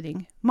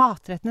brødpudding,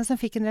 matrettene som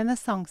fikk en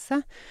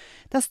renessanse,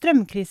 da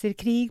strømkriser,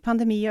 krig,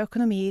 pandemi og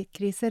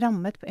økonomikrise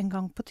rammet en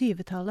gang på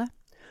 20-tallet.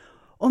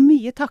 Og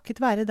mye takket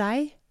være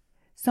deg,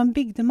 som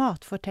bygde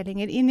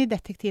matfortellinger inn i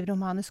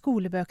detektivromaner,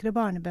 skolebøker og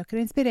barnebøker,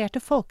 og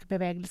inspirerte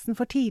folkebevegelsen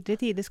for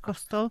tidligere tiders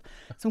kosthold,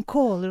 som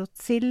kålrot,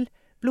 sild,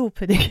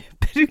 blodpudding,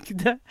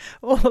 brugde,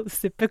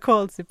 ålsuppe,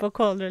 kålsuppe og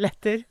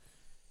kålruletter.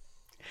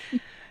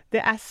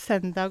 Det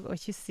søndag og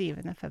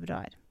 27.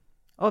 februar.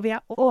 Og vi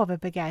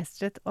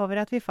overbegeistret over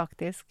at vi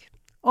faktisk,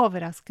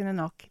 overraskende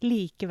nok,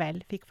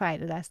 likevel fikk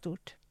feire deg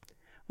stort.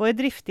 Vår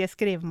driftige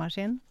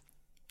skrivemaskin,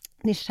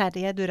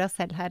 nysgjerrige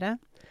Duracell-herre,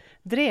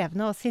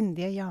 drevne og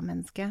sindige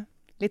ja-menneske,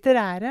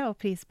 litterære og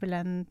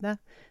prisbelønnende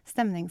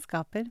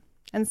stemningsskaper,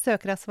 en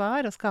søker av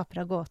svar og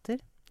skaper av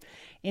gåter,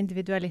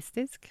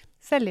 individualistisk,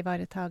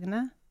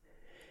 selvivaretagende,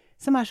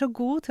 som så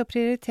god til å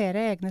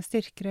prioritere egne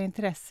styrker og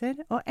interesser,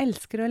 og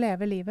elsker å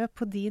leve livet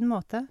på din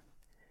måte,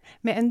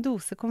 med en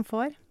dose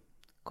komfort,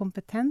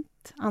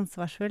 kompetent,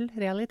 ansvarsfull,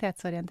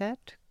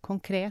 realitetsorientert,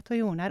 konkret og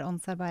jordnær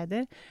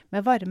åndsarbeider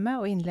med varme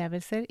og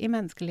innlevelser i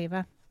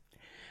menneskelivet.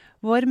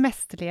 Vår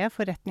mesterlige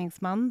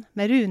forretningsmann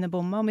med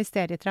runebomme og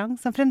mysterietrang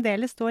som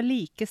fremdeles står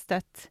like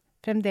støtt,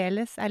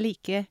 fremdeles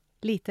like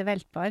lite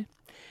veltbar.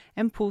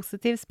 En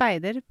positiv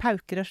speider,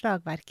 pauker og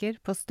slagverker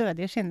på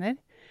stødige skinner,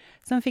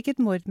 som fikk et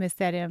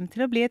mordmysterium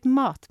til å bli et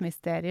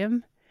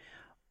matmysterium,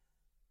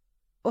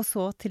 og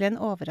så til en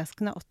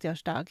overraskende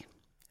 80-årsdag.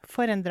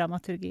 For en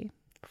dramaturgi.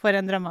 For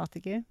en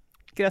dramatiker.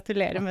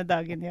 Gratulerer med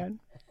dagen,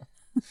 Jørn.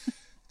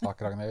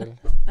 Takk, Ragnhild.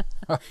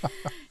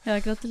 Ja,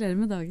 gratulerer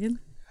med dagen.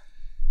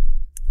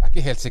 Jeg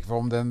ikke helt sikker på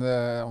om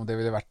det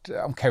ville vært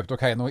om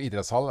Kautokeino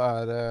idrettshall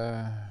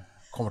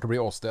kommer til å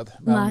bli åsted.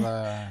 Men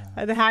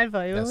det her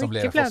var jo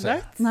ikke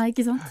planlagt. Nei,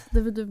 ikke sant?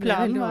 Du ble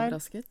veldig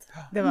overrasket.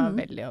 Det var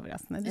veldig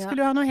overraskende. Du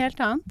skulle ha noe helt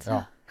annet.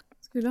 Ja.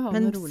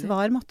 Men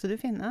svar måtte du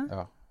finne.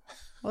 Ja.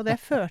 Og det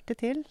førte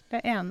til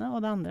det ene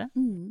og det andre.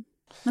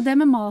 Men det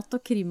med mat og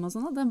krim og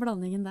sånn, den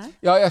blandingen der?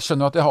 Ja, jeg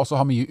skjønner at jeg også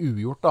har mye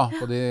ugjort da,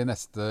 på de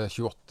neste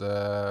 28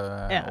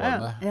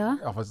 årene. Ja.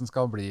 Jeg faktisk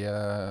skal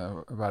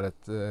være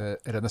et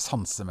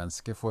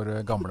renessansemenneske for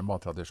gamle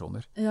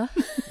mattradisjoner. Ja.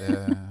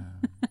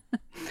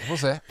 Vi får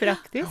se.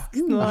 Praktisk.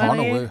 Nå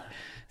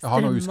jeg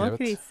har noe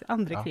uskrevet. Strøm og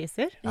andre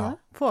kriser. Ja.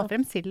 Få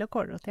frem sild og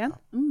kålrot igjen.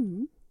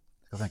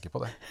 Skal tenke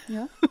på det.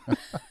 Ja.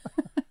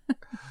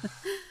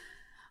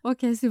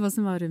 Ok, summa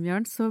summarum,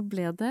 Jørn, så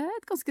ble det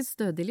et ganske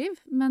stødig liv,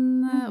 men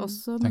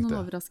også med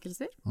noen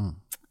overraskelser.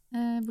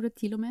 Hvor du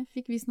til og med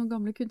fikk vist noen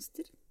gamle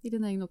kunster i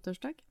din egen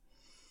 80-årsdag.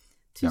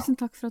 Tusen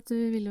takk for at du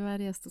ville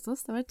være gjest hos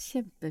oss. Det har vært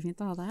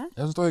kjempefint å ha deg her.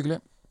 Jeg synes det var hyggelig.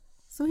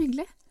 Så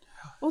hyggelig.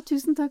 Og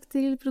tusen takk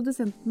til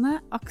produsentene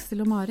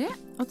Aksel og Mari,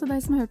 og til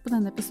deg som har hørt på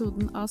denne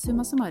episoden av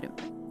Summa Summarum.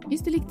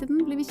 Hvis du likte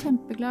den, blir vi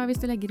kjempeglade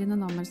hvis du legger inn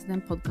en anmeldelse i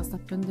den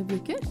podcast-appen du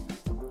bruker.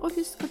 Og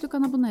husk at du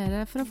kan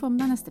abonnere for å få med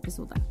deg neste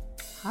episode.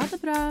 Ha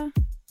det bra!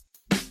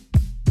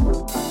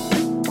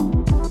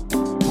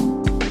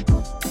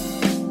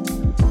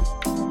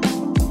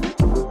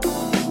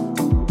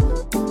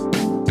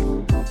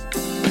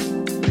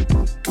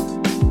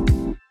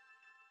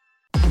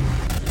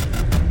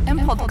 En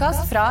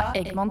podcast fra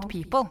Egmont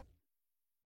People.